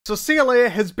So CLA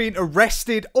has been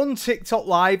arrested on TikTok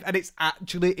Live and it's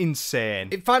actually insane.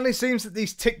 It finally seems that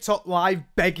these TikTok Live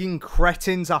begging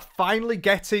cretins are finally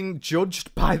getting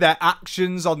judged by their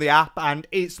actions on the app, and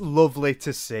it's lovely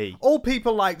to see. All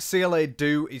people like CLA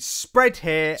do is spread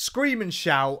hate, scream and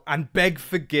shout, and beg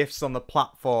for gifts on the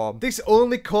platform. This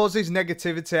only causes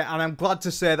negativity, and I'm glad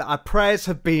to say that our prayers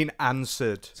have been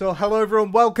answered. So hello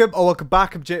everyone, welcome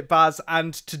back. I'm JitBaz,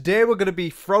 and today we're going to be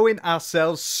throwing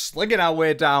ourselves, slinging our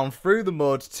way down through the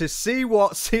mud to see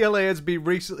what CLA has been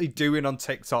recently doing on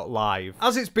TikTok Live.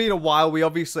 As it's been a while, we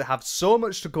obviously have so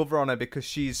much to cover on her because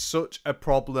she's such a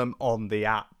problem on the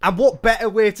app. And what better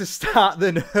way to start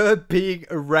than her being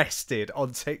arrested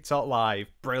on TikTok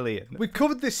Live? Brilliant. We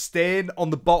covered this stain on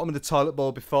the bottom of the toilet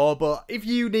bowl before, but if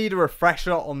you need a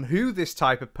refresher on who this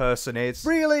type of person is,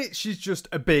 really, she's just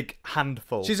a big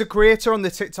handful. She's a creator on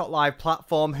the TikTok Live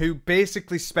platform who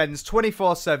basically spends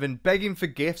 24/7 begging for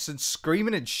gifts and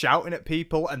screaming and shouting at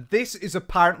people, and this is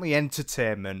apparently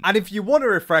entertainment. And if you want a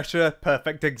refresher,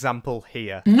 perfect example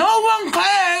here. No one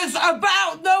cares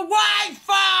about the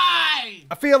Wi-Fi!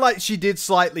 I feel like she did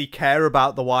slightly care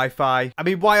about the Wi-Fi. I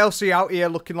mean, why else are you out here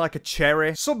looking like a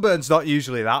cherry? Sunburn's not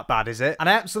usually that bad, is it? And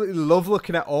I absolutely love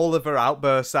looking at all of her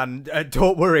outbursts, and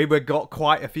don't worry, we've got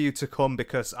quite a few to come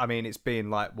because, I mean, it's been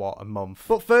like, what, a month?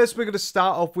 But first, we're going to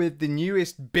start off with the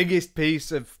newest, biggest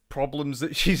piece of problems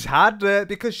that she's had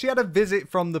because she had a visit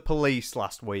from the police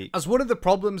last week. As one of the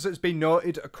problems that's been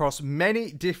noted across many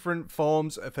different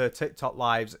forms of her TikTok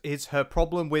lives is her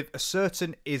problem with a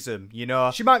certain ism. You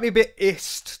know, she might be a bit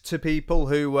ist to people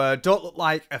who don't look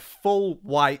like a full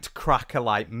white cracker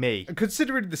like me. And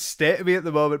considering the state of me at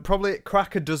the moment, probably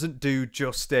cracker doesn't do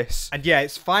justice. And yeah,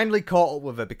 it's finally caught up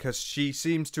with her because she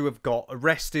seems to have got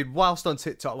arrested whilst on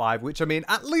TikTok Live, which, I mean,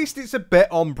 at least it's a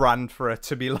bit on brand for her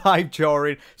to be live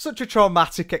during such a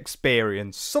traumatic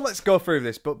experience. So let's go through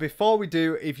this, but before we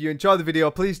do, if you enjoy the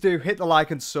video, please do hit the like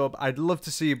and sub. I'd love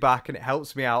to see you back and it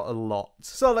helps me out a lot.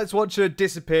 So let's watch her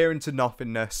disappear into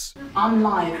nothingness. I'm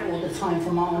live all the time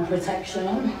for my own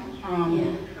protection.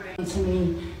 To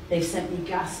me, they've sent me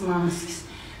gas masks.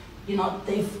 You know,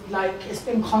 they've, like, it's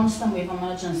been constant with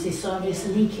emergency service,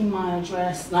 leaking my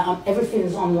address. Like,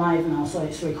 everything's on live now, so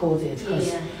it's recorded.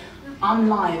 Because I'm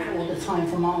live all the time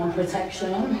for my own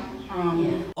protection.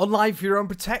 On live for your own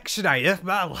protection, are you?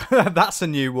 Well, that's a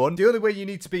new one. The only way you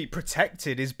need to be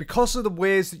protected is because of the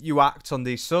ways that you act on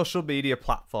these social media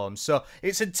platforms. So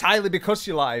it's entirely because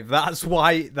you're live. That's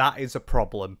why that is a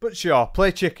problem. But sure,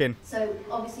 play chicken. So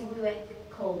obviously we were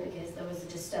called because there was a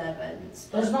disturbance.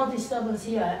 There's no disturbance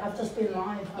here. I've just been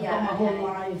live. I've got my whole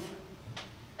live.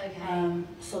 Okay.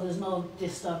 So there's no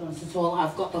disturbance at all.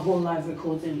 I've got the whole live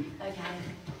recording. Okay.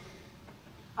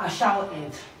 I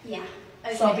shouted. Yeah.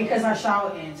 Okay. So because I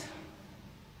shouted.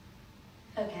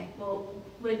 Okay, well,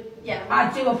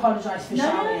 I do apologise for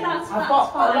shouting. I've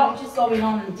got a lot going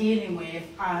on and dealing with,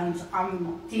 and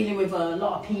I'm dealing with a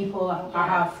lot of people. I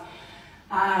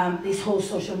have this whole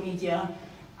social media,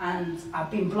 and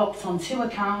I've been blocked on 2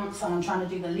 accounts, and I'm trying to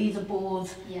do the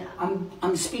leaderboard. Yeah.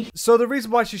 I'm speaking. So the reason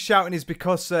why she's shouting is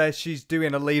because she's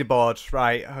doing a leaderboard,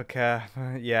 right? Okay,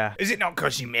 yeah. Is it not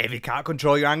because you maybe can't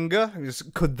control your anger?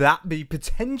 Could that be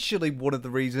potentially one of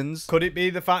the reasons? Could it be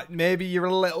the fact maybe you're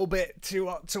a little bit too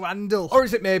hot to handle? Or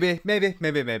is it maybe,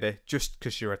 just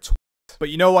because you're a twat? But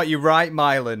you know what, you're right,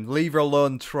 Mylan. Leave her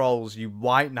alone, trolls. You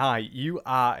white knight. You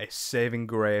are a saving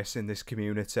grace in this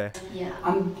community. Yeah.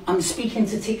 I'm speaking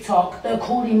to TikTok. They're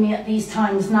calling me at these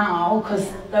times now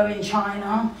because they're in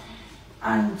China.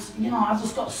 And, you know, I've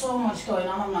just got so much going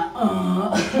on. I'm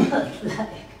like,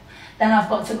 then I've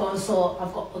got to go and sort.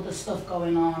 I've got other stuff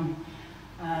going on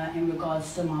in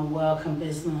regards to my work and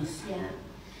business. Yeah.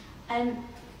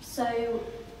 So...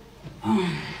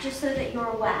 just so that you're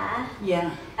aware,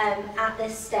 at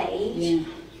this stage,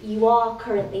 you are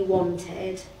currently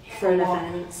wanted for an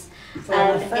offence.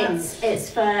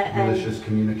 It's for malicious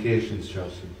communications,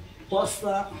 Chelsea. What's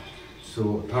that?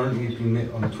 So apparently you've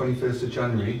been on the 21st of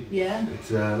January. Yeah. It's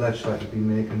alleged that you've been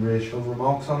making racial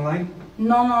remarks online.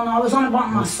 No. I was on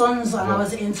about my sons and I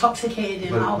was intoxicated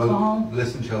in alcohol. Well,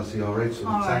 listen, Chelsea. All right. So the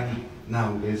time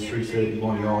now is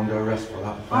 3:31. You're under arrest for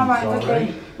that offence. All right.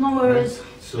 Okay. No worries. Right.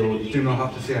 So you do not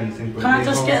have to say anything. But can I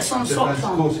just get some socks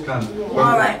on? Of course you can.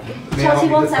 All right. Chelsea,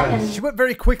 1 second. She went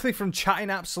very quickly from chatting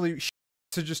absolute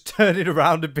to just turning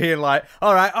around and being like,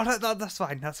 all right, oh, that's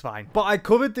fine, that's fine. But I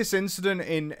covered this incident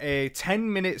in a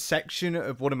 10-minute section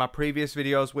of one of my previous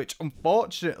videos, which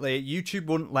unfortunately YouTube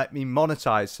wouldn't let me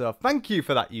monetize. So thank you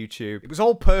for that, YouTube. It was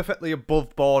all perfectly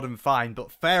above board and fine,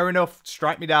 but fair enough,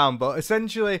 strike me down. But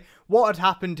essentially, what had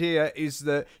happened here is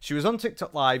that she was on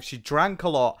TikTok Live, she drank a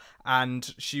lot,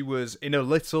 and she was in a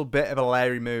little bit of a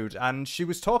leery mood. And she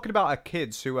was talking about her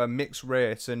kids who are mixed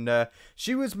race, and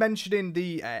she was mentioning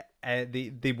the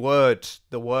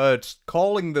word,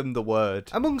 calling them the word,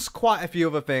 amongst quite a few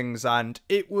other things, and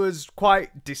it was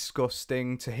quite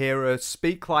disgusting to hear her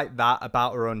speak like that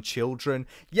about her own children,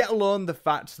 yet alone the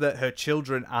fact that her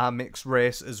children are mixed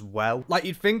race as well. Like,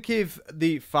 you'd think if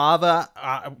the father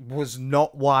was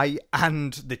not white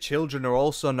and the children are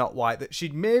also not white, that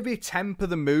she'd maybe temper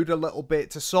the mood a little bit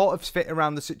to sort of fit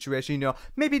around the situation, you know,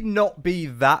 maybe not be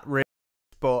that racist,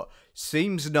 but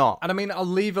seems not. And I mean, I'll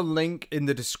leave a link in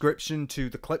the description to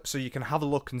the clip so you can have a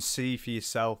look and see for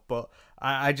yourself, but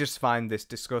I just find this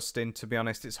disgusting, to be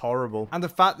honest. It's horrible. And the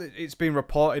fact that it's been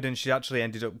reported and she actually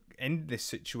ended up in this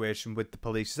situation with the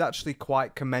police is actually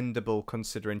quite commendable,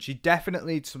 considering she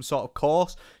definitely needs some sort of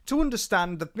course to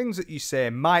understand the things that you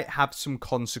say might have some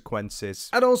consequences.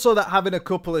 And also that having a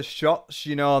couple of shots,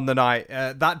 you know, on the night,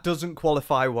 that doesn't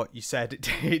qualify what you said.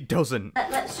 It doesn't.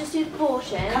 Let's just do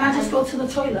caution. Can I just go to the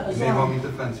toilet as well? In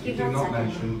defense, you do not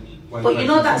mention when. But you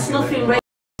know that's nothing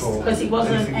racist, because it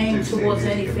wasn't aimed towards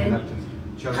anything.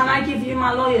 Chelsea, can I give you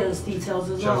my lawyer's details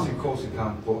as well? Chelsea, of course you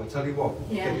can, but I tell you what,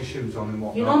 get your shoes on and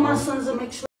what. You know my son's a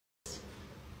mixed race.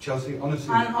 Chelsea,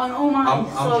 honestly. And on all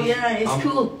mine, so just, yeah, it's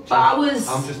cool. But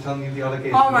I'm just telling you the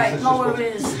allegations. Alright, no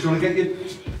worries. Do you want to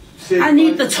get your... I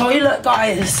need the toilet,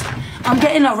 guys. I'm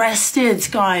getting arrested,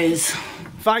 guys.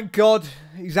 Thank God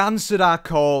he's answered our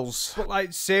calls. But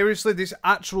like, seriously, this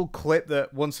actual clip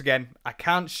that, once again, I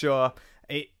can't show,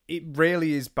 it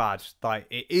really is bad. Like,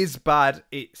 it is bad.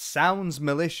 It sounds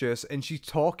malicious, and she's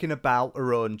talking about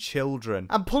her own children.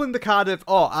 I'm pulling the card of,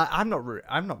 oh, I'm not.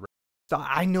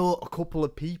 I know a couple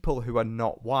of people who are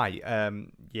not white.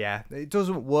 Yeah, it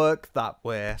doesn't work that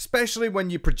way. Especially when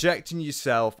you're projecting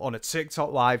yourself on a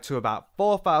TikTok Live to about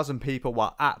 4,000 people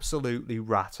while absolutely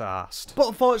rat-arsed. But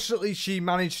unfortunately, she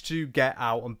managed to get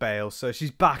out on bail, so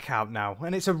she's back out now.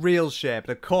 And it's a real shame.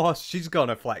 But of course, she's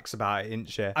gonna flex about it, isn't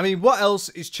she? I mean, what else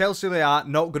is Chelsea Leart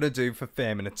not gonna do for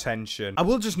fame and attention? I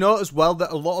will just note as well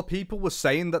that a lot of people were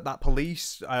saying that that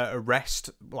police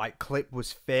arrest like clip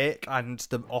was fake and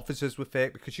the officers were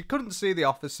fake because you couldn't see the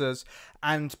officers,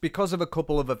 and because of a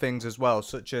couple of other things as well,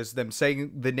 such as them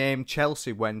saying the name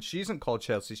Chelsea when she isn't called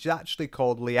Chelsea, she's actually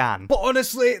called Leanne. But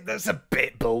honestly, that's a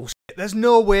bit bullshit. There's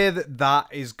no way that that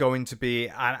is going to be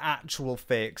an actual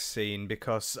fake scene,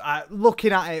 because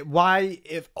looking at it, why,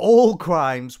 if all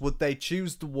crimes, would they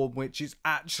choose the one which is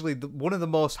actually one of the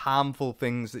most harmful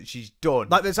things that she's done?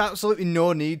 Like, there's absolutely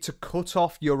no need to cut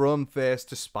off your own face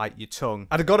to spite your tongue.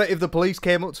 I'd have got it if the police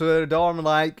came up to her door and were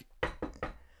like,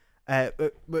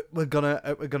 we're gonna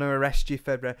arrest you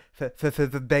for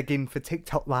begging for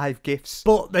TikTok Live gifts.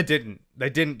 But they didn't. They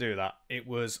didn't do that. It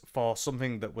was for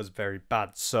something that was very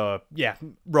bad. So yeah,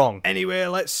 wrong. Anyway,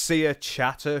 let's see her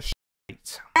chatter.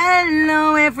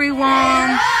 Hello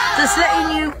everyone, just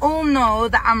letting you all know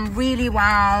that I'm really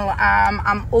well.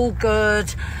 I'm all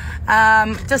good.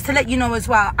 Just to let you know as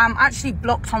well, I'm actually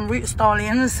blocked on Root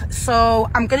Stallions, so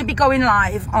I'm going to be going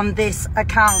live on this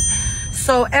account.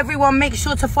 So everyone, make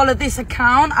sure to follow this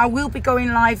account. I will be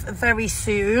going live very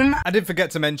soon. I did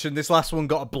forget to mention this last one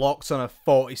got a blocked on a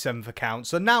 47th account,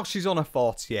 so now she's on a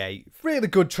 48. Really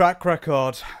good track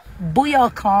record.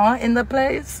 Booyaka in the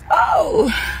place.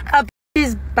 Oh,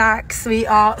 is back,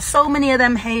 sweetheart. So many of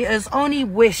them haters only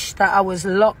wish that I was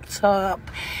locked up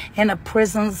in a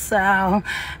prison cell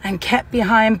and kept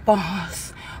behind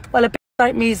bars. Well, a bitch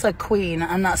like me is a queen,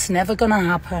 and that's never gonna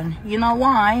happen. You know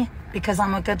why? Because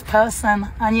I'm a good person.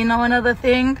 And you know another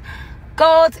thing?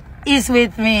 God is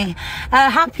with me.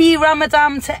 Happy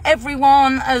Ramadan to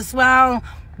everyone as well.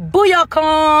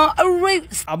 Booyaka,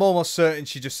 roots. I'm almost certain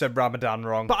she just said Ramadan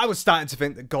wrong, but I was starting to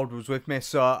think that God was with me,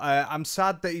 so I'm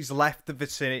sad that he's left the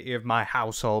vicinity of my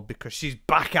household, because she's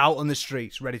back out on the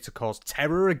streets ready to cause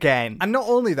terror again. And not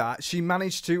only that, she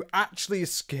managed to actually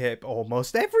escape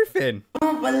almost everything. I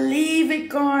can't believe it,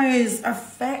 guys.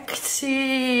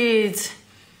 Affected.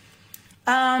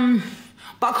 But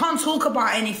I can't talk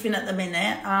about anything at the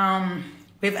minute.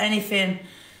 With anything.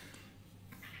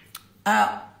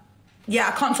 Yeah,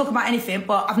 I can't talk about anything,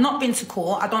 but I've not been to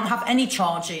court. I don't have any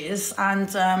charges, and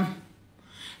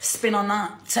spin on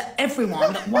that to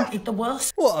everyone that wanted the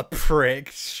worst. What a prick.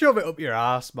 Shove it up your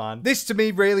ass, man. This to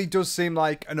me really does seem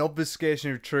like an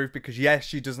obfuscation of truth because yes,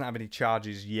 she doesn't have any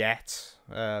charges yet,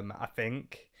 I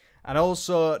think. And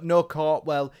also, no court,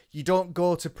 well, you don't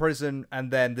go to prison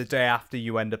and then the day after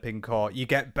you end up in court. You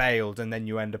get bailed and then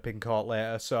you end up in court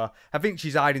later. So I think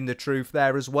she's hiding the truth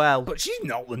there as well. But she's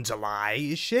not one to lie,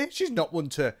 is she? She's not one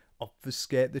to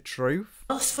obfuscate the truth.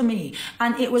 That's for me.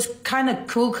 And it was kind of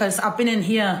cool because I've been in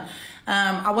here.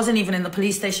 I wasn't even in the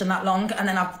police station that long. And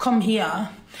then I've come here.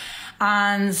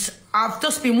 And I've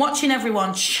just been watching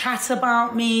everyone chat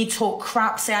about me, talk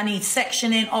crap, say I need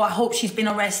sectioning, oh, I hope she's been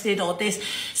arrested or this.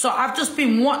 So I've just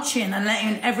been watching and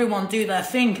letting everyone do their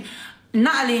thing.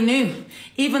 Natalie knew,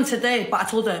 even today, but I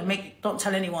told her, don't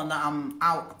tell anyone that I'm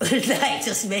out. Like,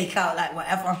 just make out like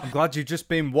whatever. I'm glad you've just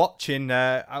been watching.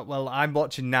 Well, I'm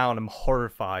watching now and I'm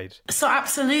horrified. So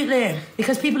absolutely,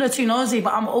 because people are too nosy,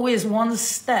 but I'm always one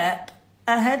step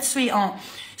ahead, sweetheart.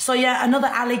 So yeah, another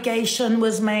allegation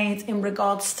was made in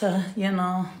regards to, you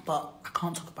know, but I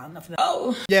can't talk about nothing.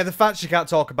 Oh. Yeah, the fact she can't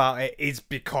talk about it is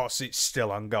because it's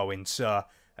still ongoing, so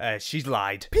she's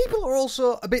lied. People are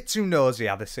also a bit too nosy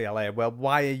at the CLA. Well,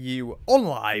 why are you on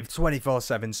live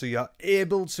 24/7 so you're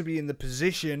able to be in the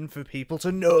position for people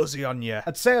to nosy on you?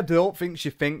 I'd say I don't think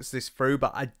she thinks this through,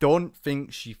 but I don't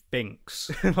think she thinks.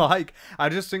 Like, I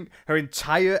just think her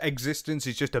entire existence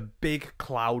is just a big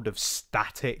cloud of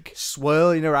static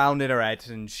swirling around in her head,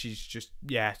 and she's just,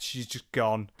 yeah, she's just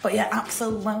gone. But yeah,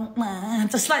 absolutely.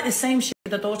 Just like the same shit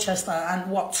with the Dorchester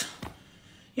and what?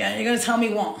 Yeah, you're going to tell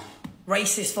me what?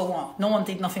 Racist for what? No one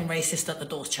did nothing racist at the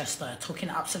Dorchester, talking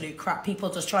absolute crap.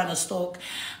 People just trying to stalk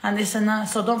and this and that.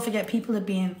 So don't forget, people are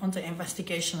being under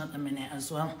investigation at the minute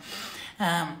as well.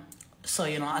 So,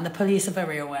 you know, and the police are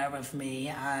very aware of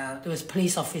me. There was a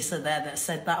police officer there that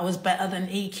said that I was better than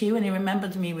EQ, and he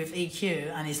remembered me with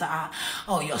EQ, and he's like,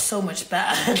 oh, you're so much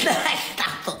better. I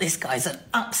thought this guy's an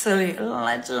absolute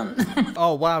legend.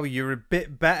 Oh, wow, you're a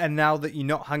bit better now that you're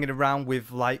not hanging around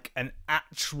with, like, an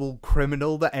actual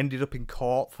criminal that ended up in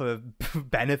court for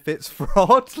benefits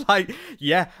fraud. Like,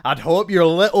 yeah, I'd hope you're a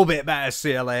little bit better,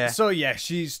 CLA. So, yeah,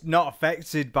 she's not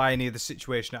affected by any of the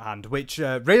situation at hand, which,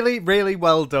 really, really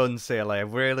well done, CLA.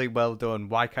 Really well done.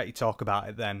 Why can't you talk about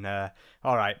it then?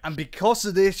 Alright. And because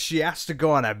of this, she has to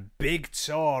go on a big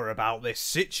tour about this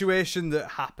situation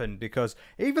that happened, because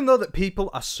even though that people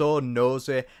are so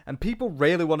nosy and people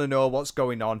really want to know what's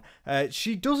going on,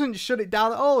 she doesn't shut it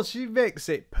down at all. She makes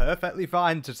it perfectly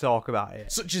fine to talk about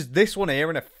it. Such as this one here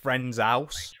in a friend's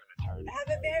house. I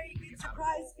have a very big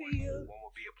surprise for you.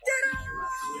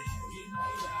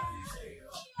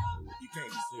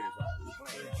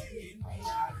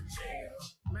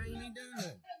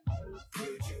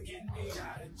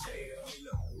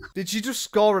 Did she just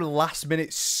score a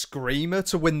last-minute screamer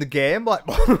to win the game? Like,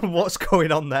 what's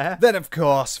going on there? Then, of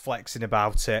course, flexing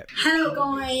about it. Hello,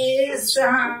 guys.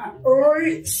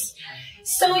 Right.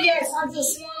 So, yes, I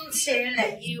just want to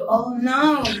let you all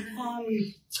know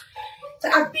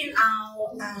that I've been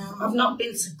out. I've not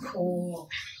been to court.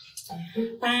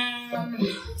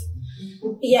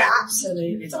 Yeah,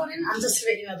 absolutely, darling. I'm just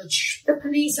letting you know the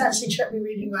police actually treated me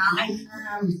really well.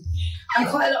 And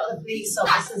quite a lot of the police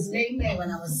officers knew me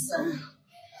when I was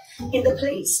in the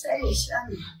police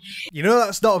station. You know,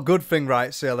 that's not a good thing,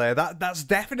 right, CLA? That's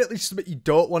definitely something you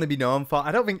don't want to be known for.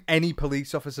 I don't think any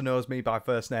police officer knows me by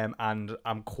first name, and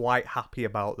I'm quite happy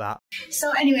about that.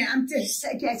 So anyway, I'm just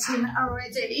getting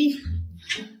ready.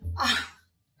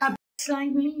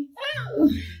 Like me.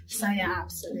 So yeah,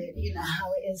 absolutely, you know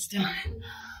how it is, darling.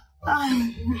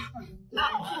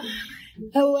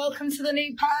 Welcome to the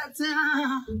new part.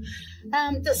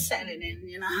 Just settling in,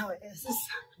 you know how it is.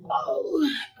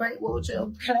 Great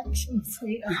wardrobe collection,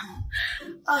 sweetheart.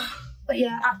 But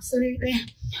yeah, absolutely.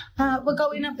 We're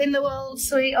going up in the world,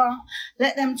 sweetheart.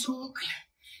 Let them talk.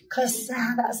 Because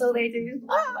that's all they do.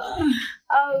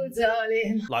 Oh,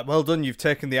 darling. Like, well done, you've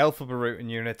taken the alphabet route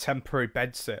and you're in a temporary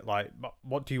bedsit. Like,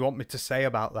 what do you want me to say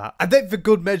about that? I think for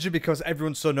good measure, because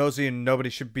everyone's so nosy and nobody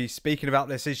should be speaking about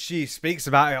this, is she speaks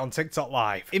about it on TikTok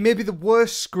Live. It may be the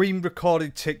worst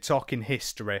screen-recorded TikTok in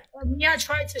history. Yeah, I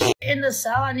tried to shit in the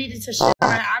cell. I needed to shit.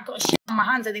 I got shit on my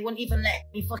hands and they wouldn't even let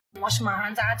me fucking wash my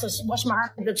hands. I had to wash my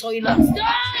hands in the toilet.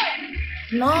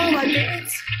 No, I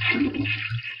didn't.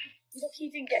 Look, he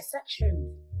didn't get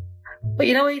sectioned. But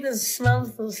you know, he just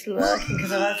smells the slurking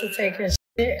because I had to take a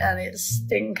shit and it's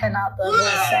stinking out the whole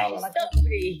cell and I can't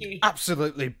breathe.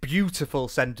 Absolutely beautiful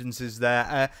sentences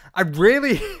there. I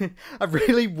really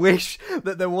wish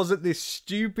that there wasn't this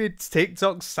stupid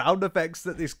TikTok sound effects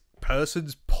that this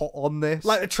person's put on this.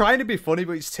 Like, they're trying to be funny,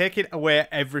 but it's taking away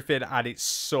everything, and it's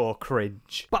so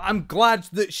cringe. But I'm glad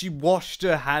that she washed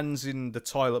her hands in the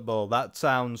toilet bowl. That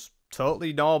sounds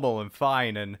totally normal and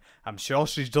fine, and I'm sure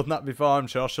she's done that before. I'm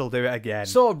sure she'll do it again.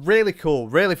 So really cool,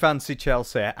 really fancy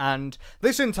Chelsea, and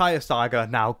this entire saga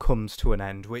now comes to an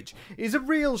end, which is a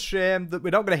real shame that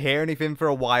we're not going to hear anything for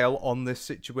a while on this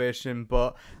situation.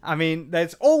 But I mean,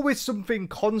 there's always something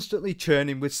constantly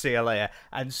churning with CLA,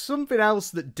 and something else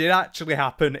that did actually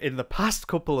happen in the past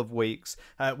couple of weeks,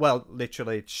 well,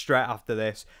 literally straight after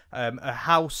this, a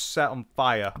house set on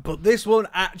fire. But this one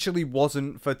actually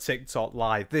wasn't for TikTok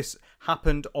Live. This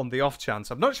happened on the off chance.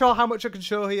 I'm not sure how much I can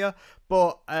show here,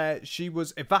 but she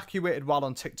was evacuated while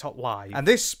on TikTok Live. And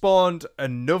this spawned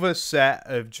another set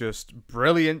of just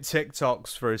brilliant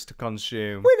TikToks for us to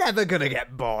consume. We're never gonna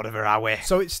get bored of her, are we?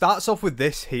 So it starts off with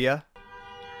this here.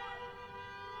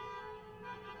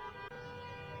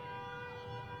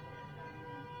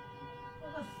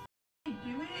 What the f are you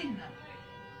doing?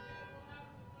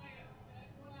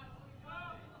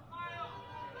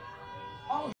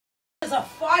 Oh, there's a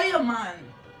fireman.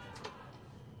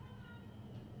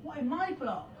 What, in my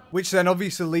block? Which then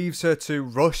obviously leaves her to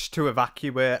rush to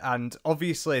evacuate, and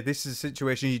obviously this is a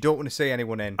situation you don't want to see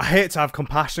anyone in. I hate to have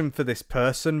compassion for this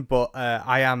person, but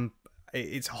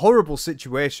it's a horrible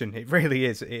situation. It really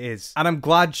is. It is. And I'm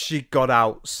glad she got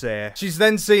out safe. She's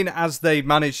then seen as they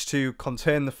managed to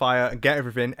contain the fire and get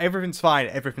everything. Everything's fine.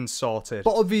 Everything's sorted.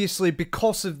 But obviously,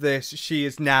 because of this, she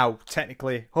is now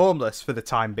technically homeless for the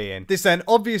time being. This then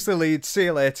obviously leads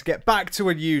CLA to get back to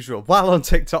unusual while on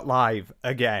TikTok Live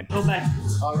again. Go back.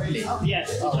 Oh, really?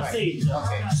 Yes, Okay.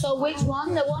 Okay. So which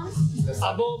one? The one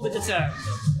above the third.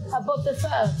 above the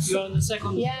first? You're on the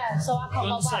second. Yeah, so I can't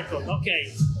You're on go the back. second.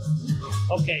 Okay.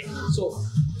 Okay.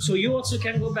 So you also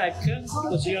can go back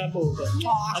because you're above.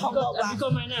 Oh, I can't go Have back. you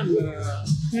got my number?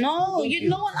 No,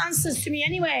 no one answers to me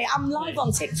anyway. I'm live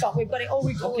on TikTok. We've got it all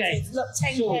recorded. Okay. Look,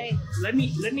 10K. So let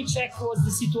me check what's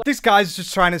the situation. This guy's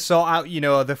just trying to sort out, you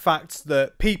know, the fact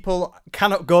that people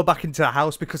cannot go back into the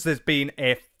house because there's been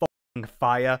a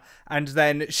fire, and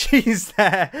then she's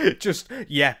there just,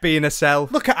 yeah, being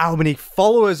herself. Look at how many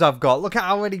followers I've got. Look at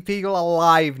how many people are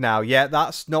live now. Yeah,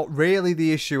 that's not really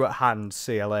the issue at hand,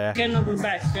 CLA. You cannot go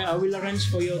back. I will arrange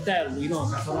for your hotel. You know,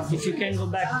 if you can go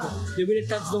back, they will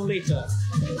touch down later.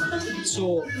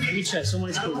 So let me check. Someone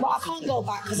is calling. But I can't go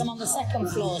back because I'm on the second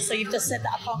floor. So you've just said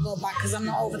that I can't go back because I'm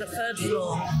not over the third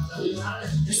floor.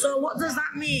 So what does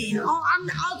that mean? Oh,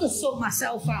 I'll just sort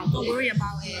myself out. Don't worry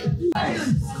about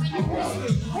it.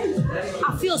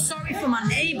 I feel sorry for my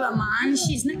neighbour, man.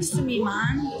 She's next to me,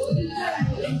 man.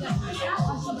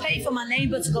 I should pay for my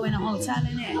neighbour to go in a hotel,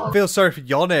 innit? I feel sorry for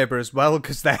your neighbour as well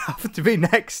because they happen to be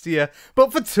next to you,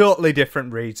 but for totally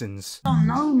different reasons. I don't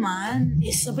know, man.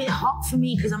 It's a bit hot for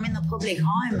me because I'm in the public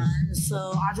eye, man.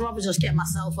 So I'd rather just get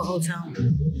myself a hotel.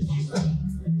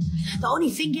 The only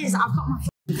thing is, I've got my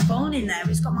phone in there.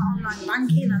 It's got my online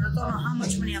banking, and I don't know how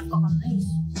much money I've got on this.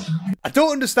 I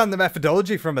don't understand the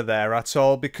methodology from her there at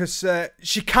all, because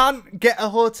she can't get a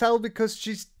hotel because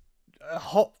she's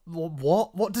hot.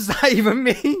 What does that even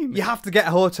mean? You have to get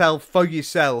a hotel for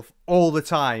yourself all the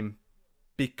time,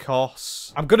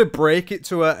 because I'm going to break it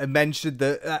to her and mention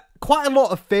that quite a lot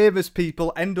of famous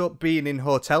people end up being in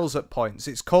hotels at points.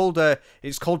 It's called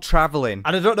traveling,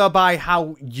 and I don't know by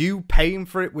how you paying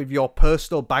for it with your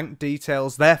personal bank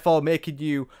details, therefore making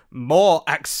you more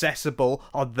accessible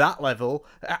on that level.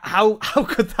 How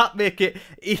could that make it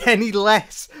any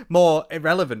less more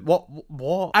irrelevant?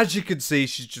 What? As you can see,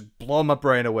 she's just blown my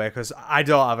brain away because I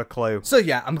don't have a clue. So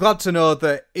yeah, I'm glad to know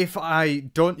that if I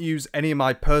don't use any of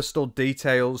my personal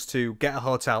details to get a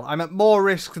hotel, I'm at more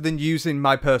risk than using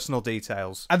my personal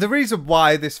details. And the reason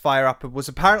why this fire happened was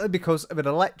apparently because of an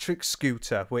electric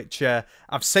scooter, which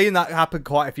I've seen that happen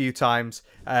quite a few times.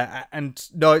 And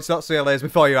no, it's not CLA's,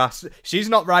 before you ask. She's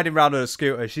not riding around on a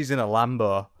scooter, she's in a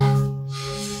Lambo.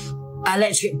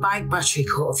 Electric bike battery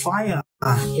caught fire.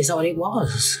 Is that what it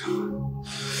was?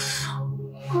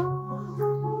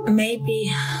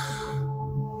 Maybe.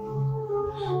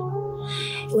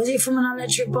 Was it from an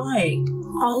electric bike?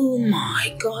 Oh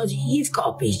my god, you've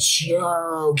got to be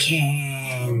joking.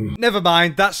 Never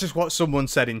mind, that's just what someone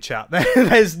said in chat.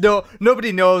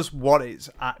 Nobody knows what it's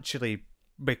actually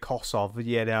because of,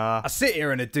 you know. I sit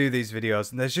here and I do these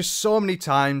videos and there's just so many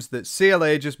times that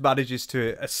CLA just manages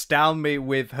to astound me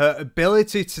with her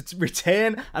ability to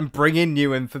retain and bring in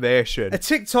new information. A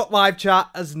TikTok live chat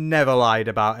has never lied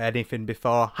about anything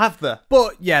before, have they?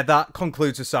 But yeah, that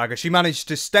concludes the saga. She managed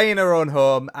to stay in her own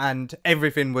home and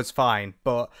everything was fine,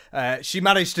 but she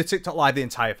managed to TikTok live the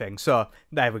entire thing, so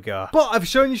there we go. But I've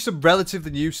shown you some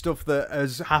relatively new stuff that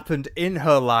has happened in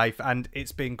her life and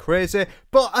it's been crazy,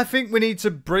 but I think we need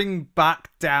to bring back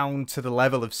down to the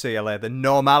level of CLA, the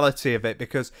normality of it,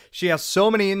 because she has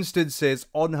so many instances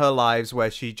on her lives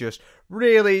where she just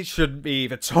really shouldn't be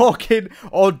either talking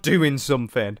or doing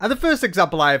something. And the first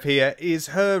example I have here is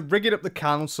her ringing up the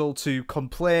council to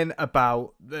complain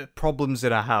about the problems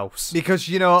in her house. Because,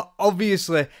 you know,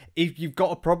 obviously, if you've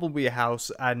got a problem with your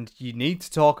house and you need to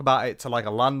talk about it to like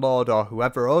a landlord or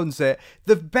whoever owns it,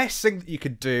 the best thing that you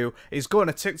could do is go on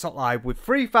a TikTok live with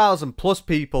 3,000 plus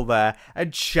people there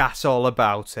and chat all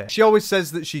about it. She always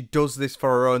says that she does this for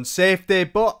her own safety,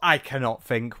 but I cannot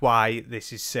think why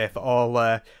this is safe at all.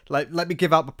 Let me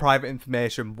give out the private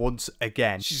information once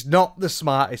again. She's not the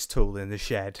smartest tool in the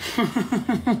shed.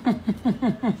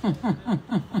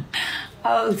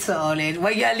 Oh, Tony.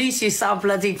 Well, at least you sound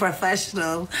bloody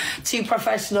professional. Too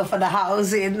professional for the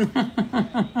housing.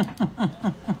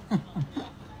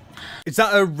 Is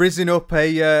that a risen up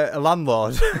a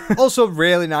landlord? Also,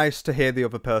 really nice to hear the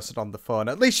other person on the phone.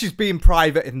 At least she's being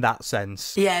private in that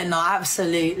sense. Yeah, no,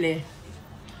 absolutely.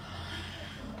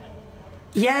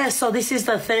 Yeah, so this is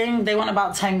the thing. They want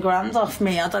about 10 grand off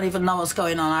me. I don't even know what's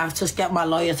going on. I have to get my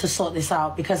lawyer to sort this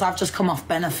out because I've just come off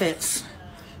benefits.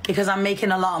 Because I'm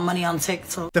making a lot of money on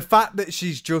TikTok. The fact that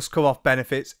she's just come off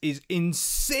benefits is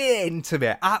insane to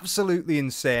me. Absolutely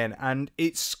insane. And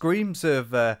it screams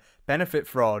of benefit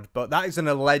fraud, but that is an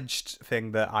alleged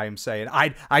thing that I am saying.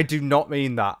 I do not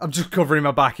mean that. I'm just covering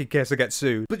my back in case I get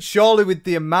sued. But surely with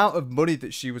the amount of money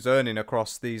that she was earning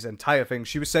across these entire things,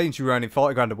 she was saying she was earning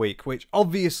 40 grand a week, which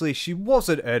obviously she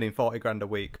wasn't earning 40 grand a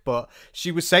week, but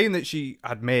she was saying that she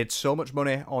had made so much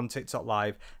money on TikTok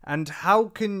Live. And how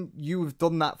can you have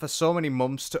done that for so many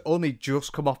months to only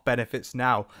just come off benefits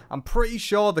now? I'm pretty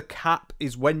sure the cap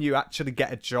is when you actually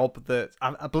get a job that,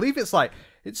 I believe it's like,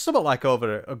 it's somewhat like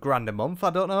over a grand a month,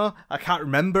 I don't know. I can't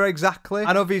remember exactly.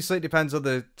 And obviously it depends on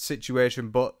the situation,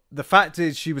 but the fact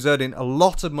is she was earning a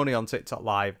lot of money on TikTok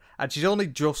Live and she's only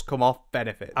just come off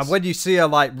benefits. And when you see her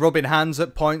like rubbing hands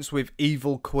at points with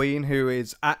Evil Queen, who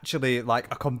is actually like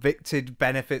a convicted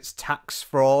benefits tax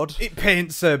fraud, it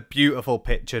paints a beautiful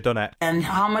picture, doesn't it? And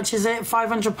how much is it?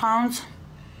 £500?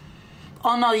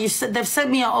 Oh no, they've sent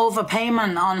me an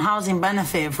overpayment on housing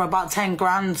benefit for about 10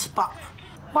 grand, but...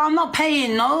 Well, I'm not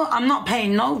paying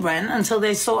no rent until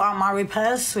they sort out my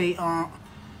repairs, sweetheart.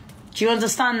 Do you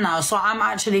understand now? So I'm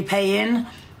actually paying.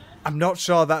 I'm not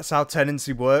sure that's how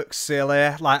tenancy works,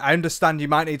 CLA. Like, I understand you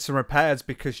might need some repairs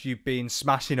because you've been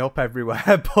smashing up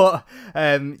everywhere, but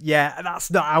yeah,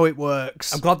 that's not how it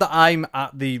works. I'm glad that I'm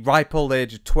at the ripe old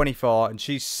age of 24 and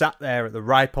she's sat there at the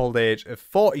ripe old age of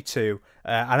 42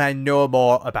 and I know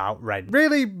more about rent.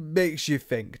 Really makes you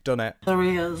think, doesn't it? There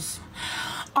is.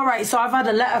 All right, so I've had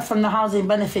a letter from the housing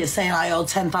benefits saying I owe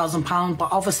 £10,000, but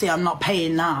obviously I'm not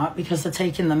paying that because they're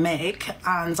taking the mick,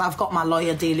 and I've got my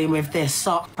lawyer dealing with this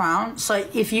So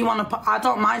if you want to, I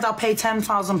don't mind, I'll pay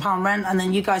 £10,000 rent, and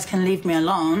then you guys can leave me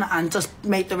alone and just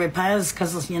make the repairs,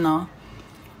 because, you know.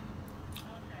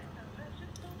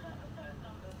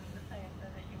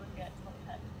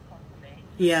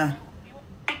 Yeah.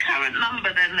 Current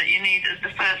number then that you need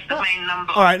as the main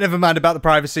number. Alright, never mind about the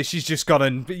privacy. She's just gone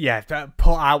and, yeah,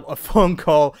 put out a phone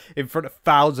call in front of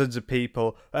thousands of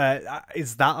people.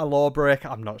 Is that a law break?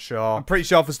 I'm not sure. I'm pretty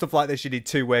sure for stuff like this you need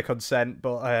two-way consent,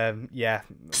 but yeah.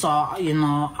 So, you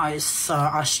know, I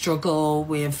struggle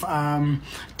with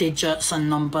digits and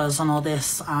numbers and all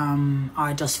this.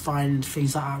 I just find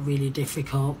things like that really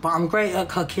difficult. But I'm great at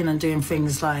cooking and doing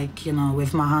things like, you know,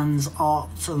 with my hands,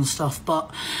 art and stuff,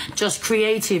 but just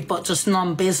creative, but just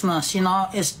non-business, you know,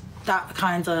 it's that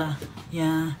kind of,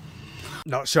 yeah.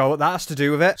 Not sure what that has to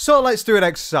do with it. So let's do an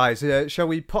exercise. Shall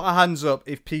we put our hands up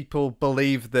if people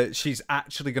believe that she's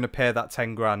actually going to pay that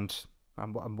 10 grand?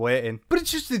 I'm waiting. But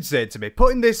it's just insane to me.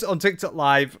 Putting this on TikTok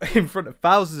Live in front of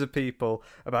thousands of people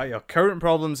about your current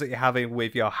problems that you're having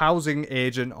with your housing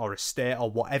agent or estate or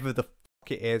whatever the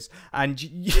it is, and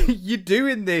you're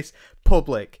doing this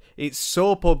public. It's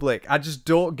so public. I just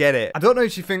don't get it. I don't know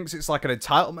if she thinks it's like an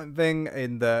entitlement thing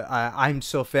in the I'm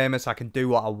so famous I can do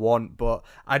what I want, but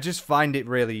I just find it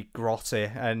really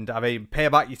grotty. And I mean, pay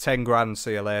back your 10 grand,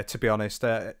 CLA, to be honest.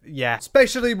 Yeah,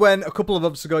 especially when a couple of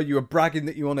months ago you were bragging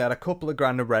that you only had a couple of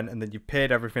grand of rent and then you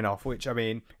paid everything off, which, I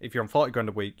mean, if you're on 40 grand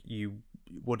a week, you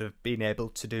would have been able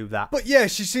to do that. But yeah,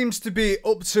 she seems to be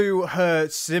up to her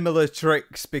similar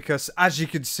tricks, because as you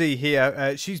can see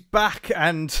here, she's back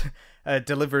and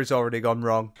delivery's already gone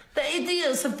wrong. The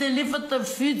idiots have delivered the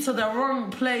food to the wrong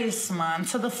place, man,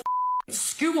 to the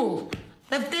school.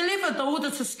 They've delivered the order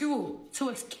to school, to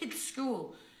a kid's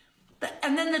school.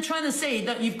 And then they're trying to say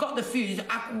that you've got the food.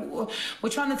 We're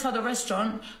trying to tell the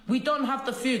restaurant, we don't have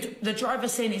the food. The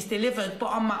driver's saying it's delivered, but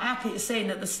on my app it's saying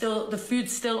that the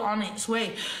food's still on its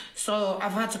way. So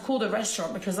I've had to call the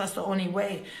restaurant because that's the only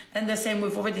way. Then they're saying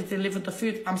we've already delivered the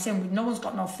food. I'm saying no one's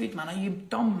got no food, man. Are you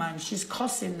dumb, man? She's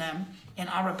cussing them in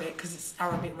Arabic because it's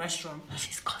Arabic restaurant.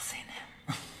 She's cussing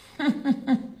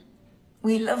them.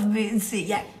 We love Vinci.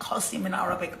 Yeah, cuss him in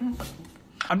Arabic.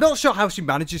 I'm not sure how she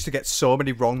manages to get so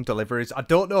many wrong deliveries. I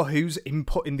don't know who's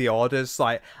inputting the orders.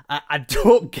 Like, I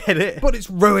don't get it. But it's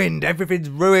ruined. Everything's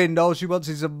ruined. All she wants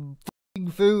is some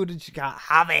f***ing food and she can't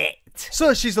have it.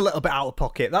 So she's a little bit out of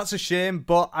pocket. That's a shame,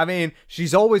 but I mean,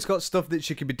 she's always got stuff that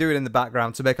she could be doing in the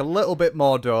background to make a little bit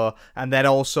more dough, and then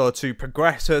also to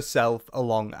progress herself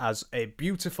along as a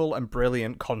beautiful and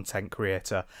brilliant content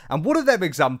creator. And one of them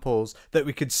examples that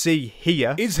we could see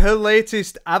here is her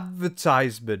latest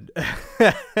advertisement.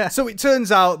 So it turns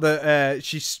out that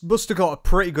she must have got a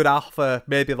pretty good offer,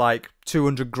 maybe like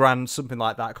 200 grand, something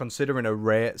like that, considering her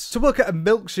rates, to work at a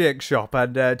milkshake shop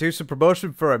and do some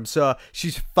promotion for him. So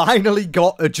she's finally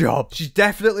got a job. She's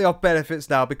definitely off benefits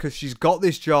now because she's got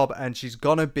this job and she's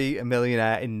gonna be a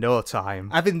millionaire in no time.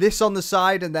 Having this on the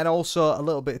side and then also a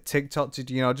little bit of TikTok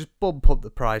to, you know, just bump up the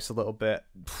price a little bit.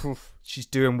 She's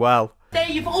doing well.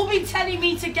 You've all been telling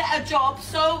me to get a job,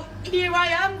 so here I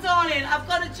am, darling. I've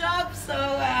got a job, so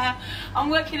I'm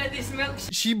working at this milkshake.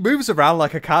 She moves around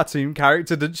like a cartoon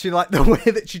character, doesn't she? Like the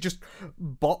way that she just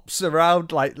bops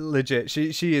around, like legit.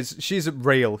 She isn't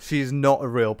real. She is not a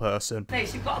real person.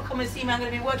 You've got to come and see me. I'm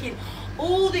going to be working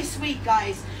all this week,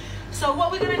 guys. So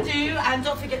what we're going to do, and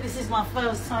don't forget this is my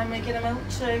first time making a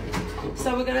milkshake,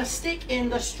 so we're going to stick in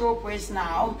the strawberries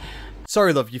now.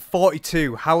 Sorry, love, you're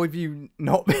 42. How have you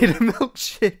not made a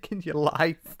milkshake in your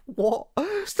life? What?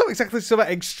 It's not exactly something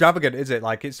extravagant, is it?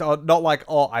 Like, it's not like,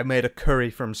 oh, I made a curry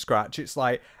from scratch. It's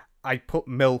like, I put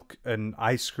milk and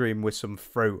ice cream with some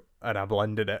fruit and I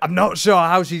blended it. I'm not sure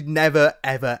how she's never,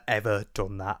 ever, ever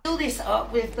done that. Fill this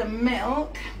up with the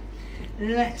milk.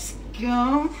 Let's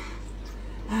go.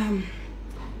 I'm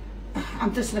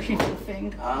just looking for the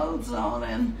thing. Oh,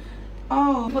 darling.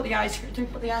 Oh, put the ice cream. Do we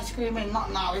put the ice cream in?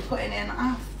 Not now. We put it in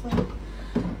after.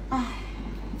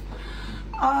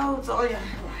 Oh, yeah.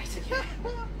 Right. Okay.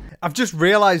 I've just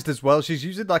realised as well, she's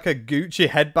using like a Gucci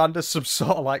headband as some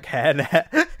sort of like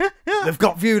hairnet. They've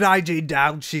got food hygiene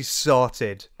down. She's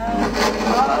sorted. Oh,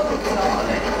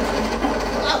 darling.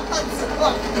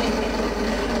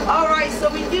 All right. So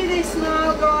we do this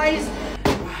now, guys.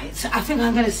 Right. So I think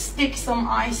I'm gonna stick some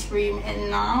ice cream in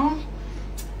now.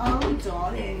 Oh,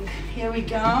 darling. Here we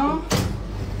go.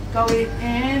 Going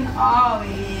in. Oh,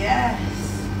 yes.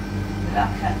 Look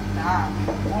at that.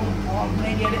 One more.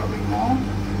 Maybe a little bit more.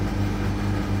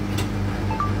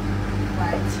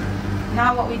 Right.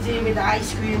 Now what we do with the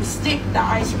ice cream, stick the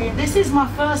ice cream. This is my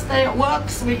first day at work,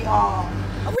 sweetheart.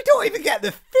 And we don't even get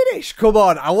the finish. Come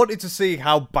on. I wanted to see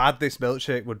how bad this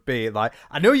milkshake would be. Like,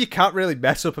 I know you can't really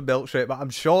mess up a milkshake, but I'm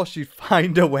sure she'd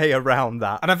find a way around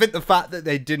that. And I think the fact that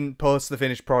they didn't post the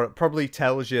finished product probably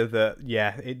tells you that,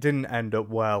 yeah, it didn't end up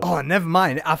well. Oh, never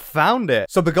mind. I found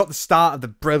it. So we got the start of the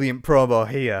brilliant promo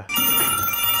here.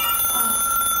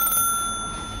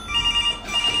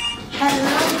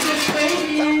 Hello, good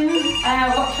lady.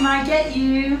 What can I get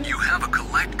you? You have a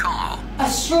collect call. A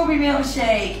strawberry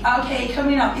milkshake. Okay,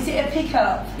 coming up. Is it a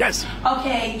pickup? Yes.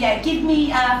 Okay, yeah, give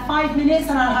me 5 minutes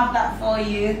and I'll have that for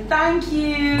you. Thank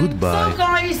you. Goodbye. So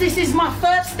guys, this is my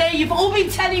first day. You've all been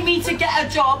telling me to get a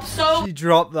job, so... She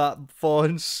dropped that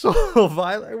phone so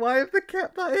violently. Why have they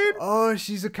kept that in? Oh,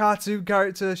 she's a cartoon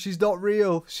character. She's not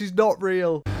real. She's not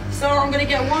real. So I'm going to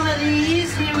get one of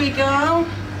these. Here we go.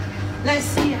 Let's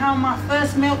see how my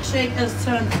first milkshake has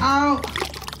turned out.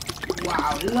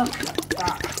 Wow, look at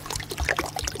that.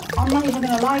 I'm not even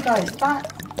gonna lie, guys.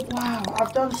 Wow,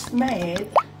 I've just made.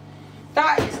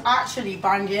 That is actually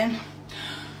banging.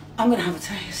 I'm gonna have a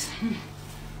taste.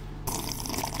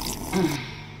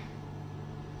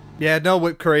 Yeah, no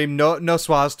whipped cream, no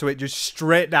swaz to it, just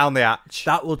straight down the hatch.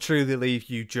 That will truly leave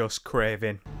you just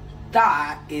craving.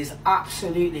 That is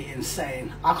absolutely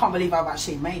insane. I can't believe I've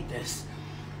actually made this.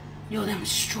 Yo, them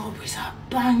strawberries are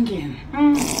banging.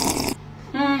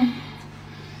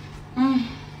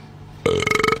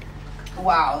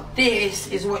 Wow,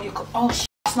 this is what you... Oh,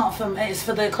 it's not for me, it's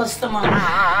for the customer.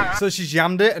 So she's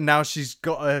yammed it, and now she's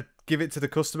got to give it to the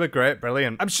customer. Great,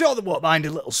 brilliant. I'm sure they won't mind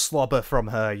a little slobber from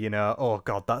her, you know. Oh,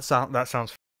 God, that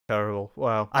sounds terrible.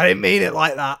 Well, I didn't mean it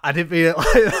like that. I didn't mean it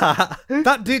like that.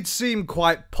 That did seem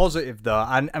quite positive, though.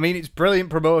 And, I mean, it's brilliant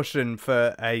promotion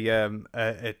for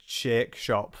a shake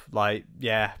shop. Like,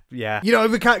 yeah. You know,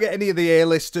 if we can't get any of the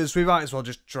A-listers, we might as well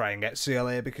just try and get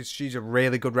CLA, because she's a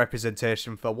really good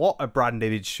representation for what a brand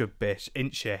image should be,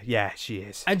 isn't she? Yeah, she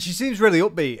is. And she seems really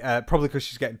upbeat, probably because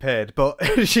she's getting paid, but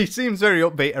she seems very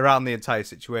upbeat around the entire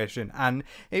situation. And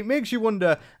it makes you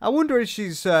wonder, I wonder if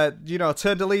she's, you know,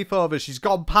 turned a leaf over. She's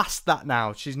gone past that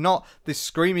now. She's not this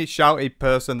screamy, shouty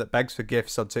person that begs for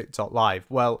gifts on TikTok Live.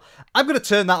 Well, I'm going to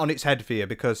turn that on its head for you,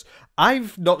 because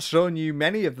I've not shown you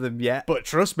many of them yet, but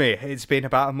trust me, it's been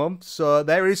about a month, so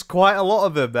there is quite a lot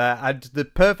of them there, and the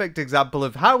perfect example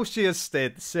of how she has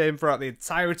stayed the same throughout the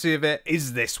entirety of it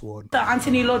is this one.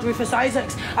 Anthony Lord Rufus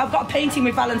Isaacs. I've got a painting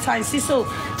with Valentine Sissel.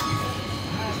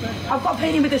 I've got a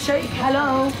painting with the Sheikh.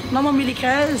 Hello. No one really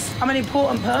cares. I'm an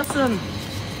important person.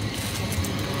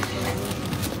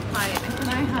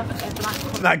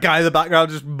 That guy in the background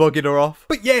just bugging her off.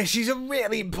 But yeah, she's a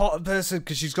really important person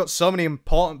because she's got so many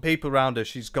important people around her.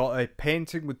 She's got a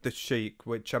painting with the Sheikh,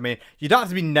 which, I mean, you don't have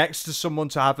to be next to someone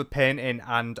to have a painting,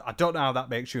 and I don't know how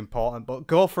that makes you important, but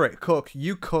go for it, cook.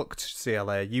 You cooked,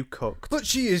 CLA, you cooked. But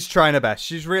she is trying her best.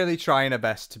 She's really trying her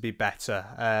best to be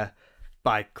better.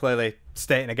 By clearly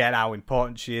stating again how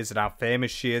important she is and how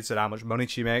famous she is and how much money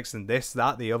she makes and this,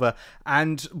 that, the other.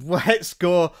 And let's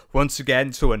go once again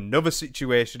to another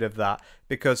situation of that,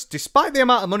 because despite the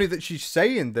amount of money that she's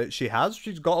saying that she has,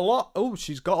 she's got a lot. Oh,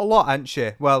 she's got a lot, hasn't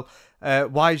she? Well,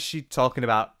 why is she talking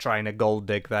about trying to gold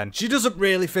dig then? She doesn't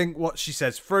really think what she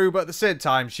says through, but at the same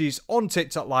time, she's on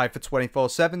TikTok Live for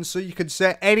 24/7, so you can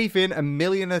say anything a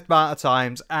million amount of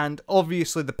times, and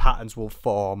obviously the patterns will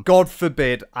form. God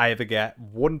forbid I ever get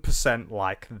 1%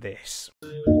 like this.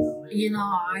 You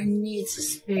know, I need to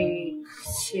speak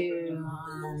to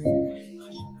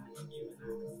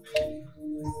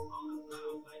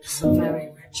some very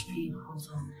rich people.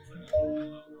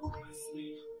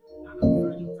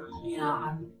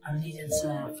 I'm needing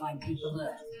to find people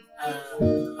that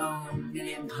own £1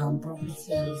 million properties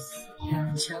here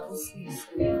in Chelsea.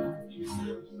 So,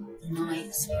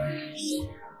 night splash.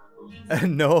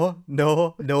 No.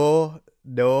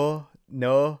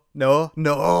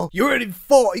 You're earning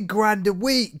 40 grand a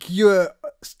week. You're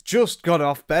just got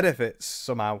off benefits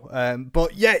somehow.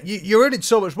 But yeah, you're earning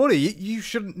so much money. You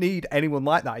shouldn't need anyone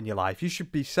like that in your life. You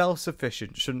should be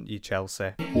self-sufficient, shouldn't you,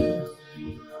 Chelsea?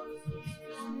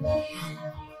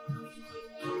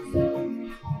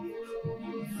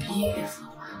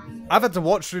 I've had to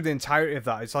watch through the entirety of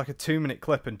that. It's like a 2-minute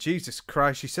clip, and Jesus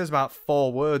Christ, she says about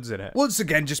 4 words in it. Once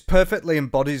again, just perfectly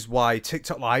embodies why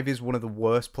TikTok Live is one of the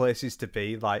worst places to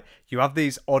be. Like, you have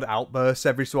these odd outbursts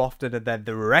every so often, and then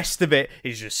the rest of it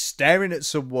is just staring at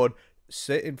someone,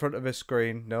 sit in front of a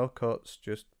screen, no cuts,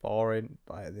 just boring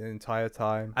like the entire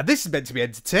time. And this is meant to be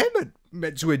entertainment,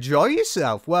 meant to enjoy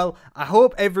yourself. Well, I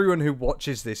hope everyone who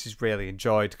watches this is really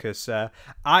enjoyed, because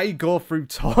I go through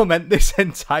torment this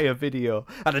entire video,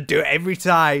 and I do it every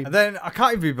time. And then I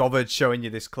can't even be bothered showing you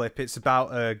this clip. It's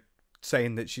about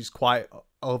saying that she's quite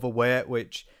overweight,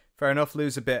 which fair enough,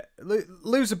 lose a bit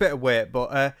of weight,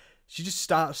 but she just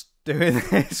starts doing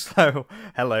this. So,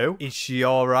 hello, is she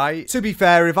alright? To be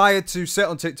fair, if I had to sit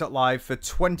on TikTok Live for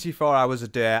 24 hours a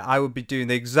day, I would be doing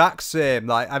the exact same.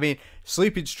 Like, I mean,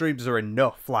 sleeping streams are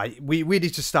enough. Like, we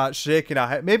need to start shaking our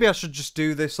head. Maybe I should just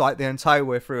do this like the entire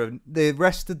way through, and the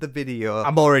rest of the video,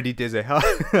 I'm already dizzy.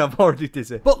 I'm already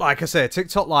dizzy. But like I say,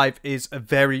 TikTok Live is a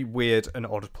very weird and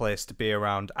odd place to be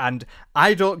around, and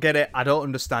I don't get it. I don't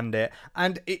understand it,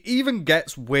 and it even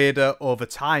gets weirder over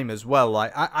time as well.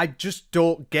 Like, I just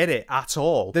don't get it at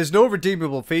all. There's no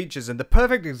redeemable features, and the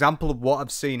perfect example of what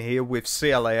I've seen here with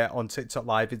CLA on TikTok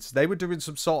Live is they were doing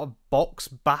some sort of box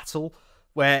battle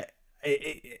where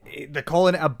they're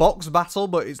calling it a box battle,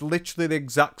 but it's literally the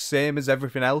exact same as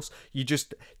everything else. You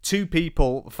just, 2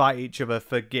 people fight each other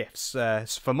for gifts,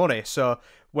 for money. So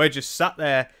we're just sat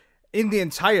there in the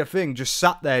entire thing just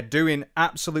sat there doing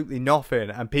absolutely nothing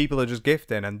and people are just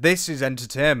gifting, and this is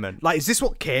entertainment. Like, is this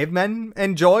what cavemen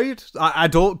enjoyed? I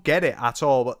don't get it at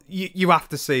all, but you have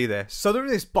to see this. So they're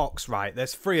in this box, right?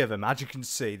 There's 3 of them, as you can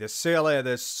see. There's CLA,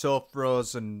 there's Soph,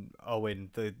 Rose, and Owen,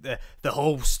 the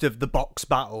host of the box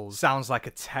battles. Sounds like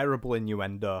a terrible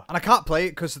innuendo. And I can't play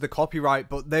it because of the copyright,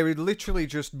 but they're literally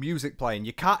just music playing.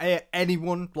 You can't hear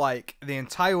anyone, like, the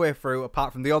entire way through,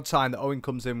 apart from the odd time that Owen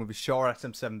comes in with his Shure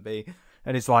SM7B,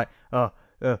 and it's like, oh,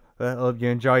 hope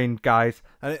you're enjoying, guys.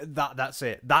 And that's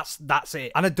it. That's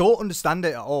it. And I don't understand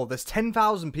it at all. There's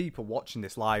 10,000 people watching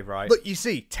this live, right? Look, you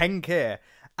see, 10K.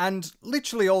 And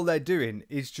literally all they're doing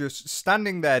is just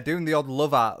standing there doing the odd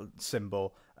love art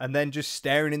symbol and then just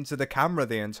staring into the camera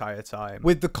the entire time,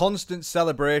 with the constant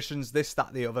celebrations, this,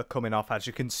 that, the other coming off, as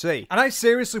you can see. And I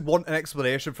seriously want an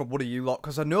explanation from one of you lot,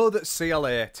 because I know that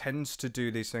CLA tends to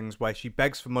do these things where she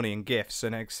begs for money and gifts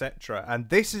and etc. And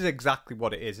this is exactly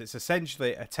what it is. It's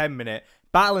essentially a 10-minute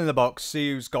battle in the box,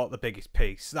 see who's got the biggest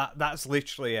piece. That's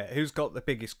literally it. Who's got the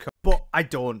biggest cut. But I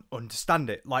don't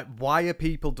understand it. Like, why are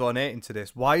people donating to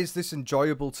this? Why is this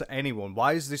enjoyable to anyone?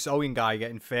 Why is this Owen guy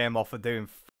getting fame off of doing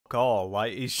all?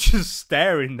 Like, he's just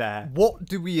staring there. What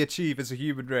do we achieve as a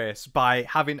human race by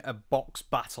having a box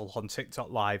battle on TikTok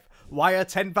Live? Why are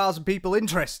 10,000 people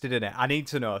interested in it? I need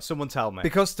to know. Someone tell me.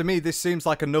 Because to me, this seems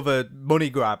like another money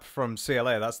grab from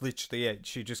CLA. That's literally it.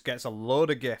 She just gets a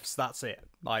load of gifts. That's it.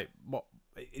 Like, what?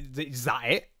 Is that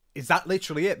it? Is that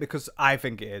literally it? Because I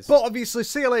think it is. But obviously,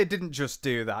 CLA didn't just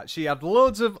do that. She had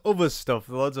loads of other stuff,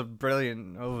 loads of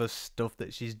brilliant other stuff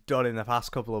that she's done in the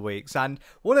past couple of weeks. And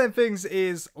one of them things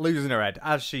is losing her head,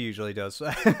 as she usually does.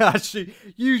 As she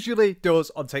usually does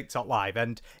on TikTok Live.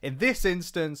 And in this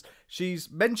instance,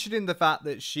 she's mentioning the fact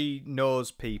that she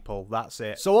knows people. That's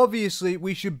it. So obviously,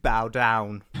 we should bow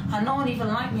down. And no one even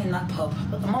liked me in that pub.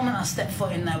 But the moment I stepped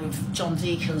foot in there with John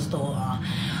Deacon's daughter,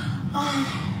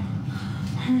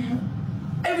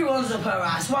 everyone's up her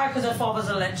ass. Why? Because her father's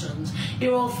a legend.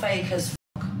 You're all fake as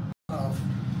f***.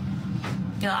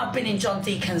 You know, I've been in John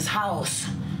Deacon's house.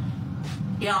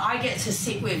 You know, I get to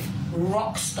sit with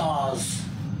rock stars.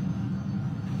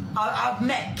 I've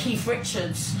met Keith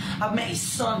Richards. I've met his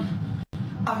son.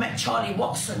 I've met Charlie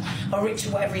Watson, or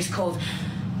Richard, whatever he's called.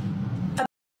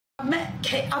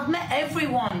 I've met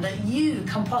everyone that you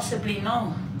can possibly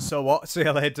know. So what,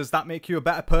 CLA, does that make you a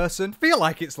better person? I feel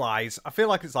like it's lies. I feel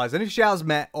like it's lies. And if she has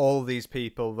met all these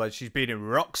people, like she's been in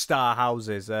rock star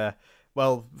houses,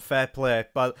 well, fair play.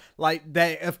 But, like,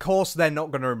 of course they're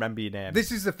not going to remember your name. This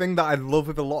is the thing that I love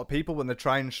with a lot of people when they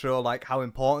try and show, like, how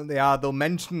important they are. They'll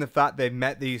mention the fact they've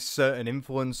met these certain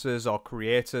influencers or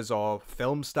creators or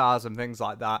film stars and things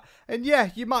like that. And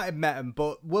yeah, you might have met them,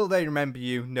 but will they remember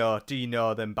you? No. Do you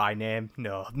know them by name?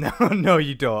 No. No,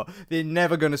 you don't. They're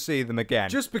never going to see them again.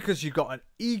 Just because you've got an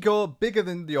ego bigger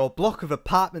than your block of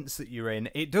apartments that you're in,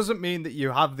 it doesn't mean that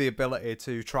you have the ability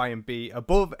to try and be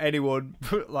above anyone.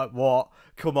 Like, what?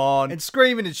 Come on. And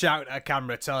screaming and shouting at a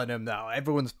camera telling them that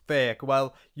everyone's fake.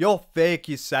 Well, you're fake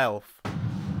yourself. Do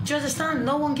you understand?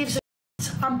 No one gives a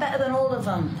shit. I'm better than all of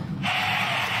them.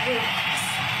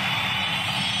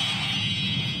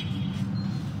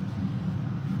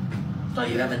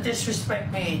 Don't you ever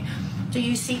disrespect me. Do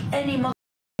you see any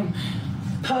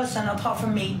person apart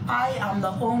from me? I am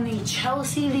the only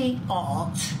Chelsea League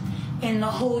art in the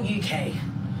whole UK.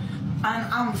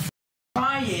 And I'm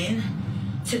trying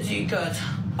to do good.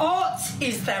 Art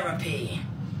is therapy.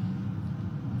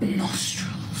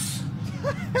 Nostrils.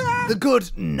 The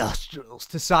good nostrils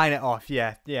to sign it off.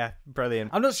 Yeah,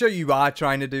 brilliant. I'm not sure you are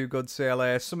trying to do good,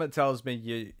 CLA. Something tells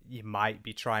me you might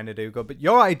be trying to do good, but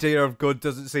your idea of good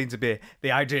doesn't seem to be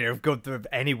the idea of good of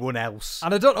anyone else.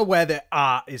 And I don't know where the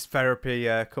art is therapy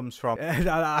comes from.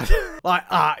 Like,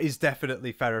 art is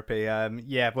definitely therapy.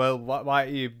 Yeah, well, why are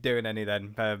you doing any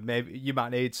then? Maybe you might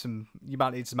need some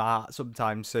art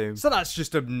sometime soon. So that's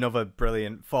just another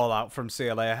brilliant fallout from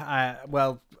CLA.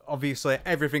 Well, obviously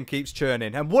everything keeps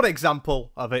churning, and one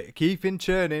example of it keeping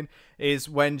churning is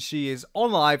when she is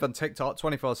on live on TikTok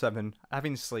 24/7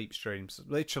 having sleep streams.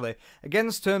 Literally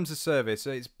against terms of service,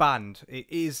 it's banned. It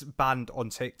is banned on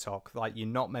TikTok. Like, you're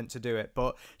not meant to do it,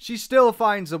 but she still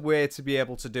finds a way to be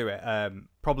able to do it,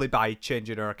 probably by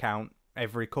changing her account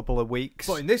every couple of weeks.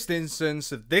 But in this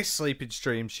instance of this sleeping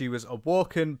stream, she was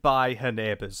awoken by her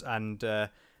neighbours, and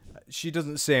she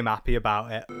doesn't seem happy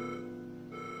about it.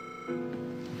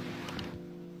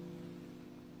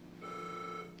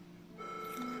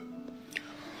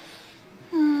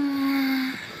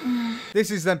 This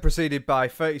is then preceded by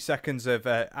 30 seconds of,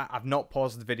 I've not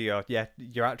paused the video yet,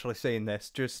 you're actually seeing this,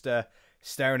 just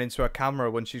staring into a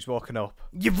camera when she's walking up.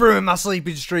 You've ruined my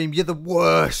sleeping stream, you're the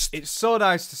worst. It's so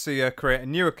nice to see her create a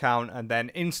new account and then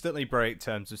instantly break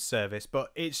terms of service,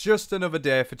 but it's just another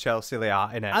day for Chelsea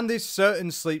Leah, innit? And this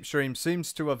certain sleep stream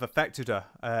seems to have affected her.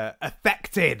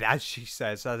 Affected, as she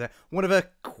says. One of her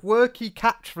quirky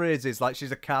catchphrases, like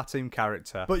she's a cartoon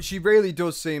character. But she really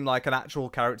does seem like an actual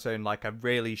character in like a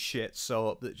really shit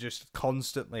soap that just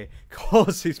constantly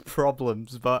causes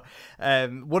problems. But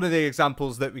one of the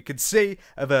examples that we could see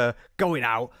of her going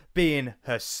out, being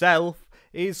herself,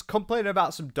 is complaining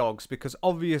about some dogs, because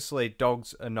obviously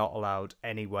dogs are not allowed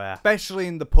anywhere, especially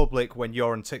in the public when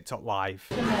you're on TikTok Live.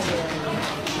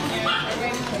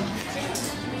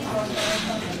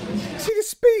 See the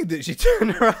speed that she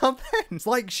turned around then? It's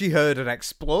like she heard an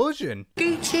explosion.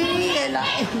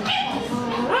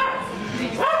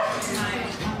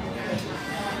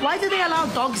 Why do they allow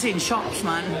dogs in shops,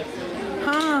 man?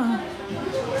 Huh?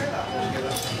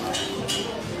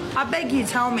 I beg you,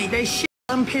 tell me, they shit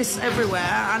and piss everywhere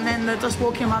and then they're just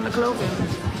walking around the clothing.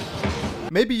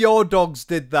 Maybe your dogs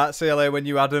did that, CLA, when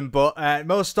you had them, but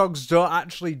most dogs don't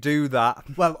actually do that.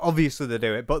 Well, obviously they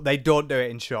do it, but they don't do it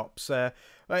in shops.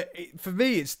 For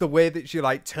me, it's the way that she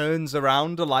like turns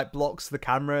around and like blocks the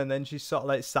camera, and then she's sort of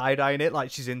like side-eyeing it like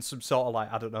she's in some sort of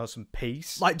like, I don't know, some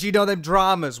piece. Like, do you know them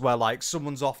dramas where like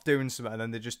someone's off doing something and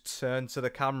then they just turn to the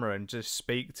camera and just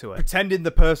speak to it, pretending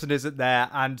the person isn't there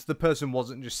and the person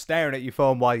wasn't just staring at your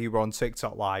phone while you were on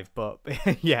TikTok Live? But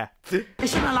yeah. They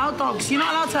shouldn't allow dogs. You're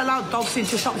not allowed to allow dogs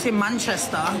into shops in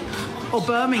Manchester or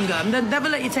Birmingham. They'd never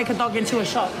let you take a dog into a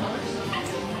shop.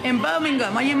 In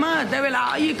Birmingham, are you mad? They were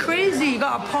like, are you crazy? You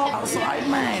got a pot outside,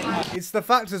 mate. It's the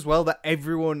fact as well that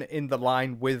everyone in the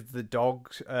line with the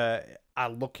dog are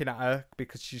looking at her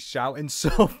because she's shouting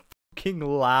so fucking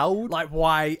loud. Like,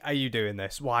 why are you doing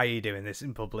this? Why are you doing this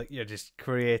in public? You're just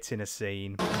creating a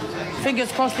scene.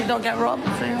 Fingers crossed they don't get robbed.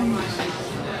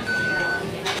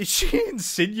 Is she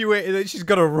insinuating that she's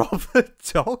gonna rob the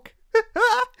dog?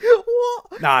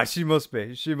 What? Nah, she must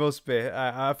be. She must be.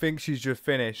 I think she's just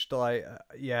finished. Like,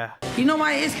 yeah. You know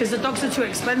why it is? Because the dogs are too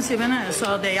expensive, innit?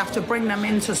 So they have to bring them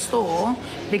into store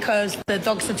because the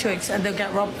dogs are too expensive. They'll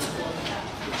get robbed.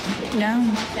 Yeah.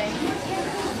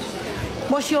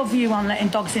 What's your view on letting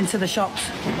dogs into the shops?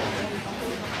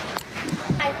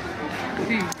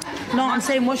 No, I'm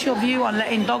saying, what's your view on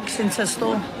letting dogs into the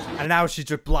store? And now she's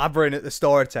just blabbering at the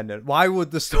store attendant. Why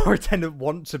would the store attendant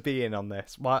want to be in on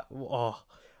this? Why?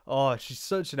 Oh, she's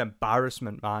such an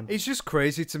embarrassment, man. It's just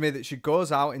crazy to me that she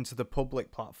goes out into the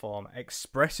public platform,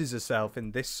 expresses herself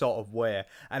in this sort of way,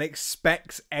 and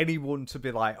expects anyone to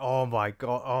be like, oh my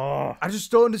god, oh. I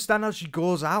just don't understand how she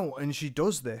goes out and she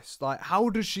does this. Like, how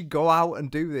does she go out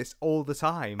and do this all the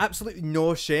time? Absolutely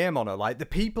no shame on her. Like, the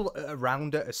people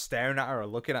around her are staring at her, are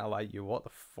looking at her like, you, what the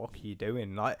fuck are you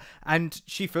doing? Like, and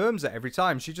she films it every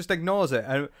time. She just ignores it,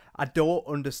 and I don't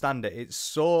understand it. It's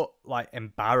so, like,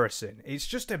 embarrassing. It's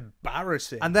just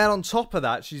embarrassing. And then on top of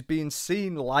that, she's being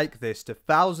seen like this to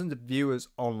thousands of viewers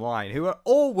online who are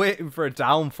all waiting for a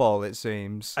downfall, it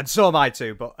seems. And so am I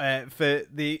too, but for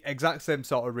the exact same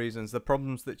sort of reasons. The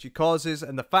problems that she causes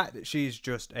and the fact that she's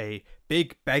just a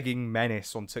big begging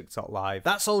menace on TikTok Live.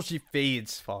 That's all she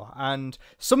feeds for. And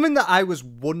something that I was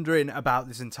wondering about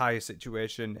this entire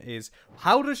situation is,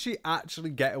 how does she actually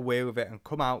get away with it and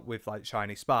come out with like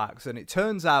shiny sparks? And it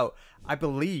turns out, I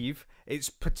believe, it's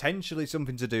potentially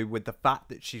something to do with the fact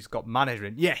that she's got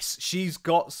management. Yes, she's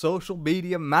got social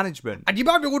media management. And you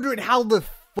might be wondering, how the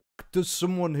fuck does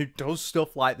someone who does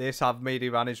stuff like this have media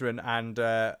management? And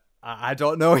I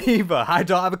don't know either. I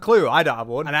don't have a clue. I don't have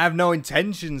one. And I have no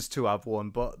intentions to have one.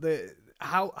 But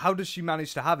how does she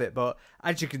manage to have it? But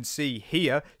as you can see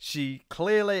here, she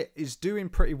clearly is doing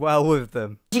pretty well with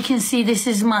them. As you can see, this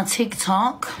is my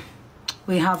TikTok.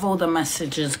 We have all the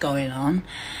messages going on.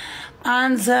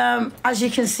 And as you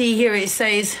can see here, it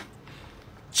says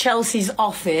Chelsea's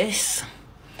office.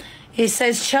 It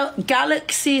says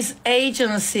Galaxy's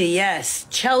agency, yes.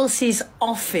 Chelsea's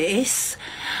office.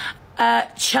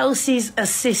 Chelsea's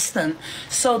assistant.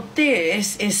 So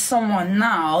this is someone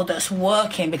now that's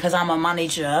working because I'm a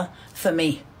manager for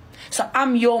me. So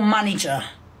I'm your manager.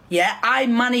 Yeah, I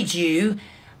manage you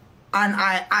and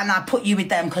I put you with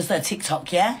them because they're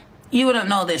TikTok, yeah? You wouldn't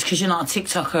know this because you're not a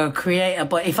TikToker or a creator,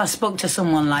 but if I spoke to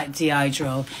someone like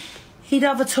Deidro, he'd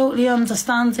have a totally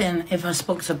understanding. If I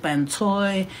spoke to Ben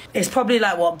Toy, it's probably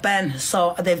like what Ben,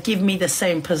 so they've given me the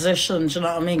same position, do you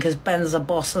know what I mean? Because Ben's a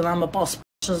boss and I'm a boss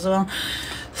as well.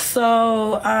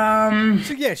 So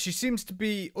yeah, she seems to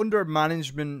be under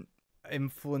management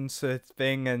influencer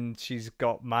thing, and she's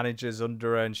got managers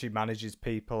under her, and she manages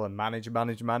people and manage.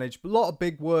 A lot of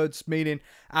big words meaning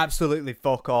absolutely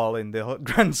fuck all in the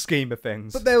grand scheme of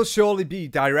things. But they'll surely be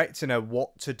directing her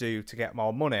what to do to get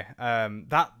more money.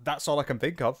 That's all I can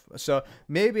think of. So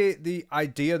maybe the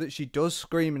idea that she does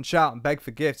scream and shout and beg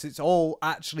for gifts, it's all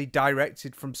actually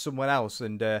directed from someone else,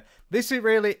 and this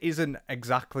really isn't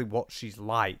exactly what she's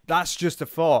like. That's just a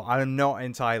thought. I'm not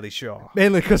entirely sure.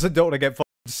 Mainly because I don't want to get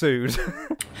sued.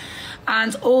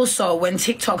 And also, when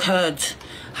TikTok heard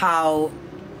how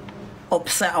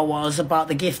upset I was about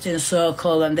the gifting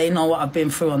circle, and they know what I've been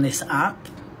through on this app,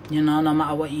 you know, no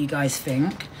matter what you guys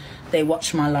think, they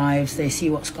watch my lives, they see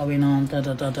what's going on,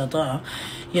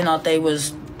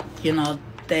 you know,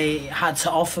 they had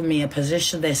to offer me a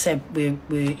position. They said, we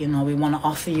want to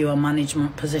offer you a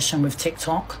management position with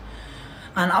TikTok.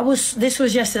 And this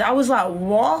was yesterday, I was like,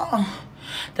 what?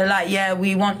 They're like, yeah,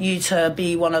 we want you to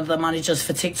be one of the managers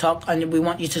for TikTok, and we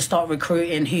want you to start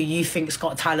recruiting who you think's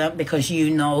got talent because you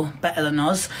know better than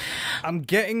us. I'm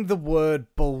getting the word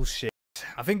bullshit.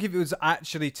 I think if it was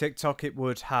actually TikTok, it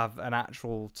would have an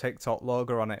actual TikTok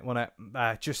logo on it, wouldn't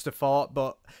it? Just a thought,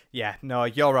 but yeah, no,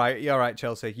 you're right,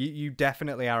 Chelsea. You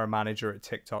definitely are a manager at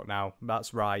TikTok now.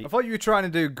 That's right. I thought you were trying to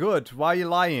do good. Why are you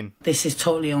lying? This is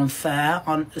totally unfair.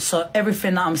 So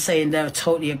everything that I'm saying, they're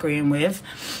totally agreeing with.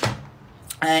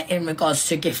 In regards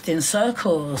to gifting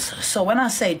circles. So when I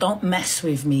say don't mess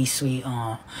with me,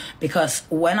 sweetheart, because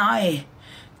when I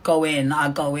go in, I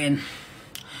go in.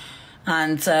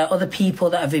 And other people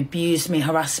that have abused me,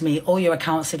 harassed me, all your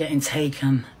accounts are getting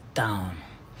taken down.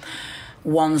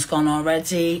 One's gone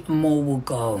already, more will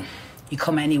go. You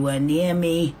come anywhere near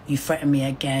me, you threaten me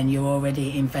again, you're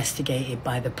already investigated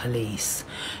by the police.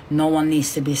 No one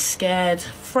needs to be scared,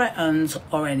 threatened,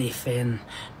 or anything.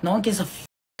 No one gives a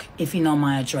if you know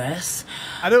my address.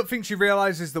 I don't think she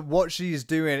realises that what she is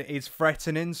doing is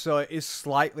threatening, so it is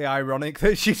slightly ironic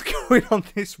that she's going on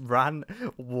this rant.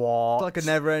 What? It's like a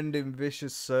never-ending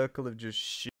vicious circle of just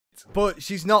shit. But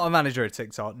she's not a manager at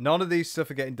TikTok. None of these stuff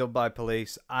are getting done by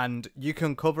police, and you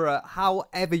can cover it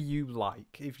however you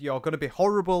like. If you're going to be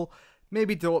horrible,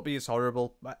 maybe don't be as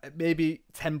horrible. Maybe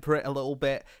temper it a little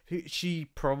bit. She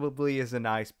probably is a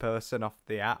nice person off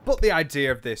the app. But the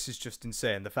idea of this is just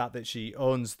insane. The fact that she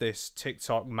owns this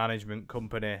TikTok management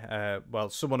company. Well,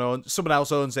 someone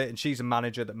else owns it, and she's a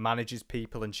manager that manages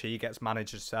people, and she gets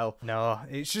managed herself. No,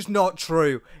 it's just not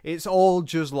true. It's all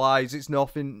just lies. It's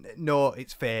nothing. No,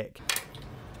 it's fake.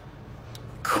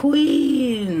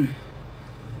 Queen.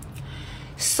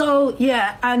 So,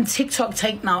 yeah, and TikTok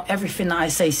take now everything that I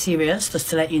say serious,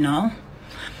 just to let you know.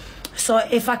 So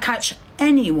if I catch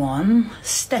anyone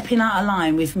stepping out of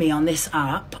line with me on this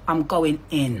app, I'm going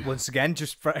in. Once again,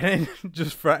 just threatening.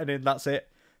 Just threatening, that's it.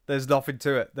 There's nothing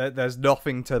to it. There's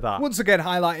nothing to that. Once again,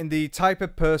 highlighting the type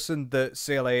of person that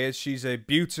CLA is. She's a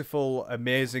beautiful,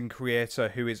 amazing creator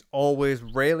who is always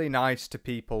really nice to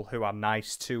people who are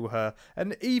nice to her,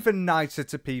 and even nicer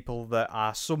to people that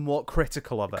are somewhat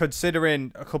critical of her.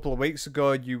 Considering a couple of weeks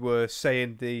ago you were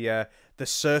saying the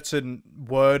certain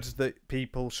words that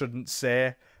people shouldn't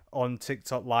say on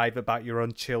TikTok Live about your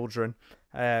own children.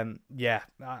 Yeah,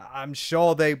 I'm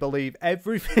sure they believe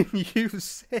everything you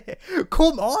say.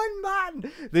 Come on,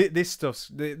 man! This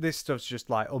stuff's just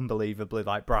like unbelievably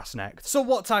like brass necked. So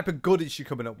what type of good is she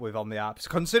coming up with on the apps?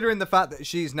 Considering the fact that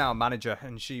she's now a manager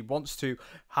and she wants to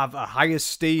have a high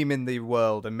esteem in the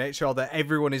world and make sure that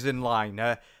everyone is in line,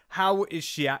 how is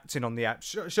she acting on the app?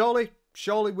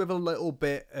 Surely with a little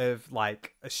bit of,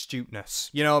 like, astuteness.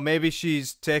 You know, maybe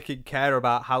she's taking care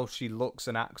about how she looks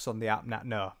and acts on the app.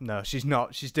 No, she's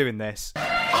not. She's doing this.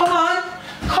 Come on!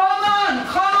 Come on!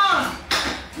 Come on!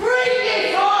 Bring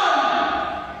it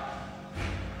on!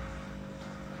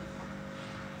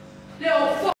 Little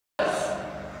f***ers!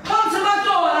 Come to my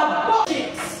door and I'll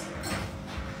buckets!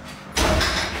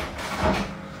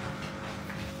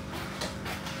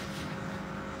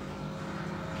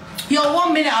 Yo,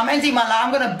 1 minute, I'm ending my life.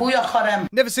 I'm gonna booyah them.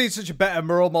 Never seen such a better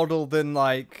role model than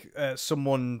like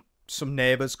some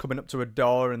neighbours coming up to her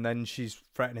door and then she's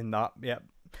threatening that. Yep.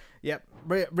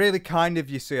 Really kind of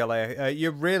you, CLA.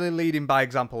 You're really leading by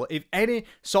example. If any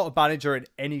sort of manager in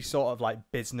any sort of like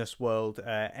business world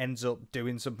ends up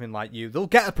doing something like you, they'll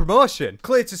get a promotion.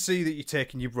 Clear to see that you're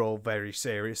taking your role very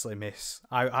seriously, miss.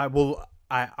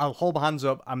 I'll hold my hands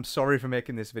up. I'm sorry for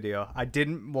making this video. I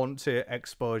didn't want to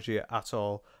expose you at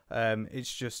all.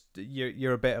 It's just,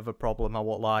 you're a bit of a problem, I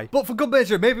won't lie. But for good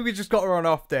measure, maybe we just got her on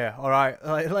off there, alright?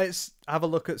 Let's have a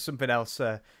look at something else.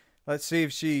 Let's see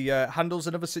if she handles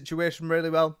another situation really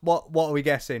well. What are we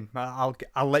guessing? I'll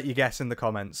let you guess in the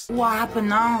comments. What happened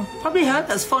now? Probably heard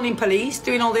that's phoning police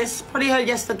doing all this. Probably heard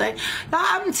yesterday. Like,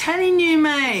 I'm telling you,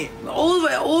 mate.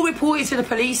 All reported to the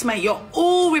police, mate. You're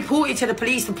all reported to the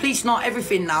police. The police know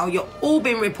everything now. You're all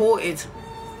been reported.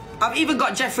 I've even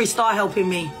got Jeffree Star helping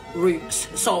me. Roots.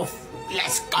 So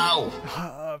let's go.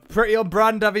 Pretty on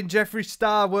brand having Jeffree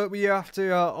Star work with you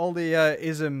after all the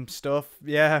ism stuff.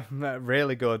 Yeah,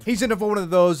 really good. He's another one of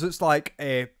those that's like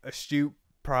a astute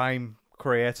prime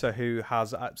creator who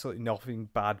has absolutely nothing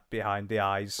bad behind the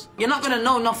eyes. You're not going to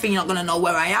know nothing. You're not going to know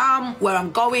where I am, where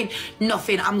I'm going,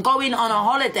 nothing. I'm going on a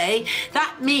holiday.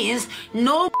 That means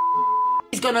no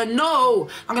is going to know.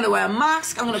 I'm going to wear a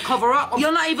mask. I'm going to cover up.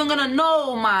 You're not even going to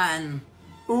know, man.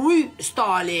 Roots,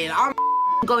 darling. I'm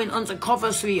going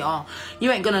undercover, sweetheart.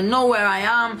 You ain't gonna know where I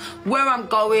am, where I'm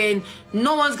going.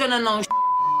 No one's gonna know.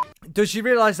 Does she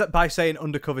realise that by saying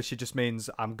undercover, she just means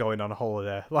I'm going on a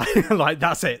holiday? Like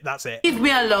that's it. Leave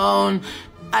me alone.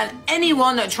 And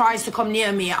anyone that tries to come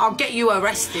near me, I'll get you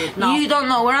arrested. No. You don't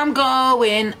know where I'm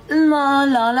going. La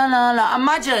la la la la.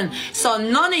 Imagine. So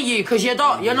none of you, because you're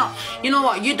not. You know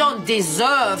what? You don't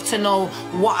deserve to know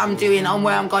what I'm doing and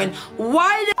where I'm going.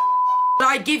 Why the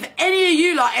I give any of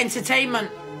you like entertainment?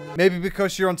 Maybe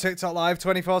because you're on TikTok Live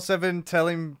 24/7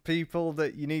 telling people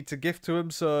that you need to gift to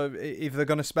them, so if they're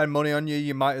going to spend money on you,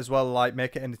 you might as well like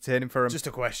make it entertaining for them. Just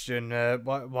a question,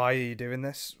 why are you doing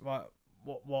this?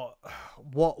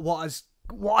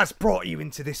 What has brought you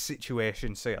into this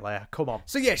situation, CLA? Come on.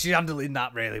 So yeah, she's handling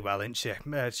that really well, isn't she?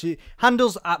 She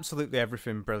handles absolutely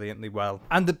everything brilliantly well.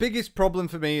 And the biggest problem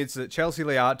for me is that Chelsea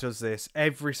Leart does this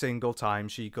every single time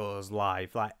she goes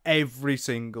live. Like, every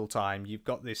single time. You've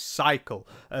got this cycle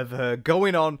of her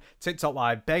going on TikTok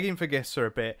Live, begging for gifts for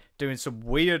a bit, doing some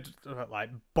weird,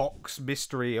 like, box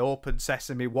mystery, open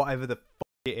sesame, whatever the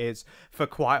it is for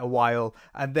quite a while,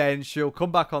 and then she'll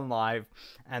come back on live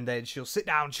and then she'll sit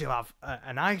down, she'll have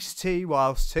an iced tea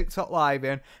whilst TikTok live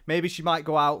in. Maybe she might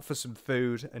go out for some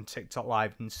food and TikTok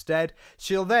live instead.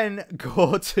 She'll then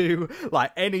go to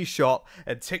like any shop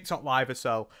and TikTok live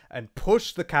herself and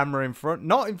push the camera in front,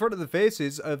 not in front of the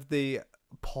faces of the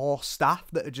poor staff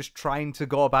that are just trying to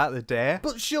go about the day,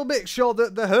 but she'll make sure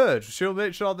that they're heard. She'll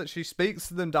make sure that she speaks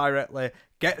to them directly,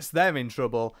 gets them in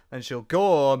trouble, and she'll go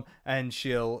home and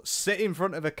she'll sit in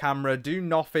front of a camera, do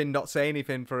nothing, not say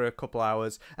anything for a couple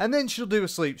hours, and then she'll do a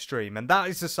sleep stream. And that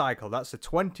is the cycle. That's the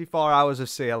 24 hours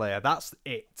of CLA. That's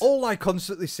it. All I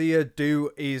constantly see her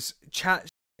do is chat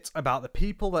about the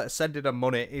people that are sending her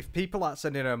money, if people aren't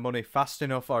sending her money fast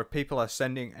enough, or if people are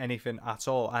sending anything at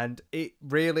all, and it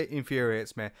really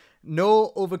infuriates me.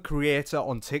 No other creator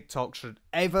on TikTok should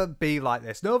ever be like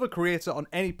this. No other creator on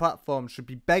any platform should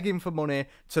be begging for money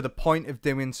to the point of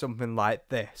doing something like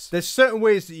this. There's certain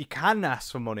ways that you can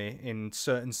ask for money in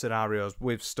certain scenarios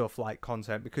with stuff like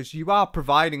content, because you are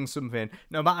providing something,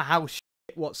 no matter how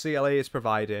what CLA is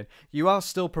providing, you are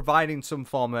still providing some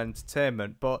form of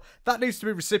entertainment, but that needs to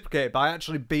be reciprocated by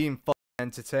actually being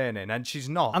entertaining, and she's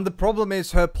not. And the problem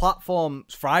is her platform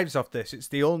thrives off this. It's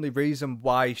the only reason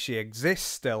why she exists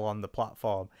still on the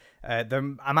platform.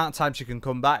 The amount of time she can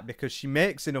come back, because she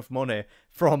makes enough money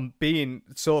from being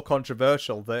so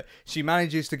controversial that she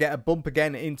manages to get a bump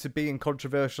again into being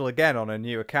controversial again on her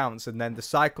new accounts, and then the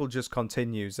cycle just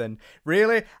continues. And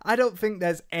really, I don't think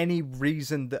there's any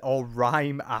reason that, or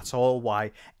rhyme at all, why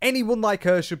anyone like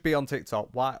her should be on TikTok.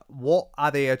 What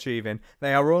are they achieving?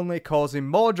 They are only causing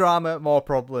more drama, more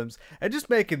problems, and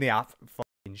just making the app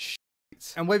fucking shit.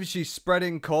 And whether she's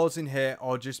spreading, causing hate,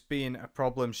 or just being a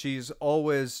problem, she's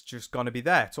always just going to be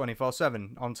there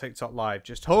 24/7 on TikTok Live,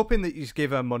 just hoping that you give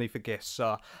her money for gifts.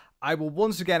 So I will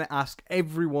once again ask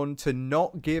everyone to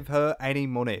not give her any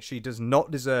money. She does not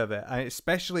deserve it, and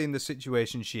especially in the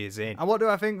situation she is in. And what do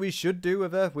I think we should do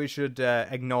with her? We should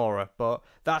ignore her, but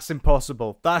that's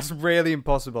impossible. That's really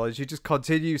impossible, and she just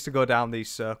continues to go down these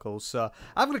circles. So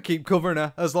I'm going to keep covering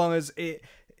her as long as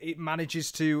it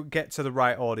manages to get to the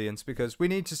right audience, because we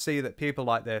need to see that people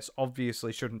like this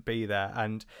obviously shouldn't be there,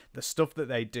 and the stuff that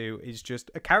they do is just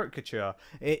a caricature.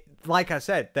 Like I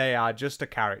said, they are just a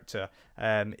character,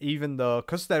 even though,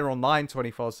 because they're online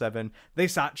 24/7,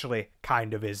 this actually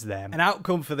kind of is them. An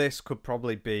outcome for this could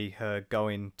probably be her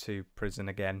going to prison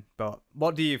again, but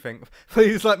what do you think?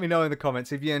 Please let me know in the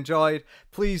comments. If you enjoyed,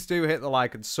 please do hit the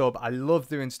like and sub. I love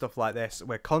doing stuff like this.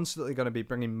 We're constantly going to be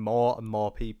bringing more and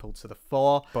more people to the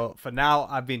fore. But for now,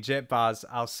 I've been Jake Baz.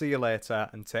 I'll see you later,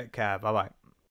 and take care. Bye-bye.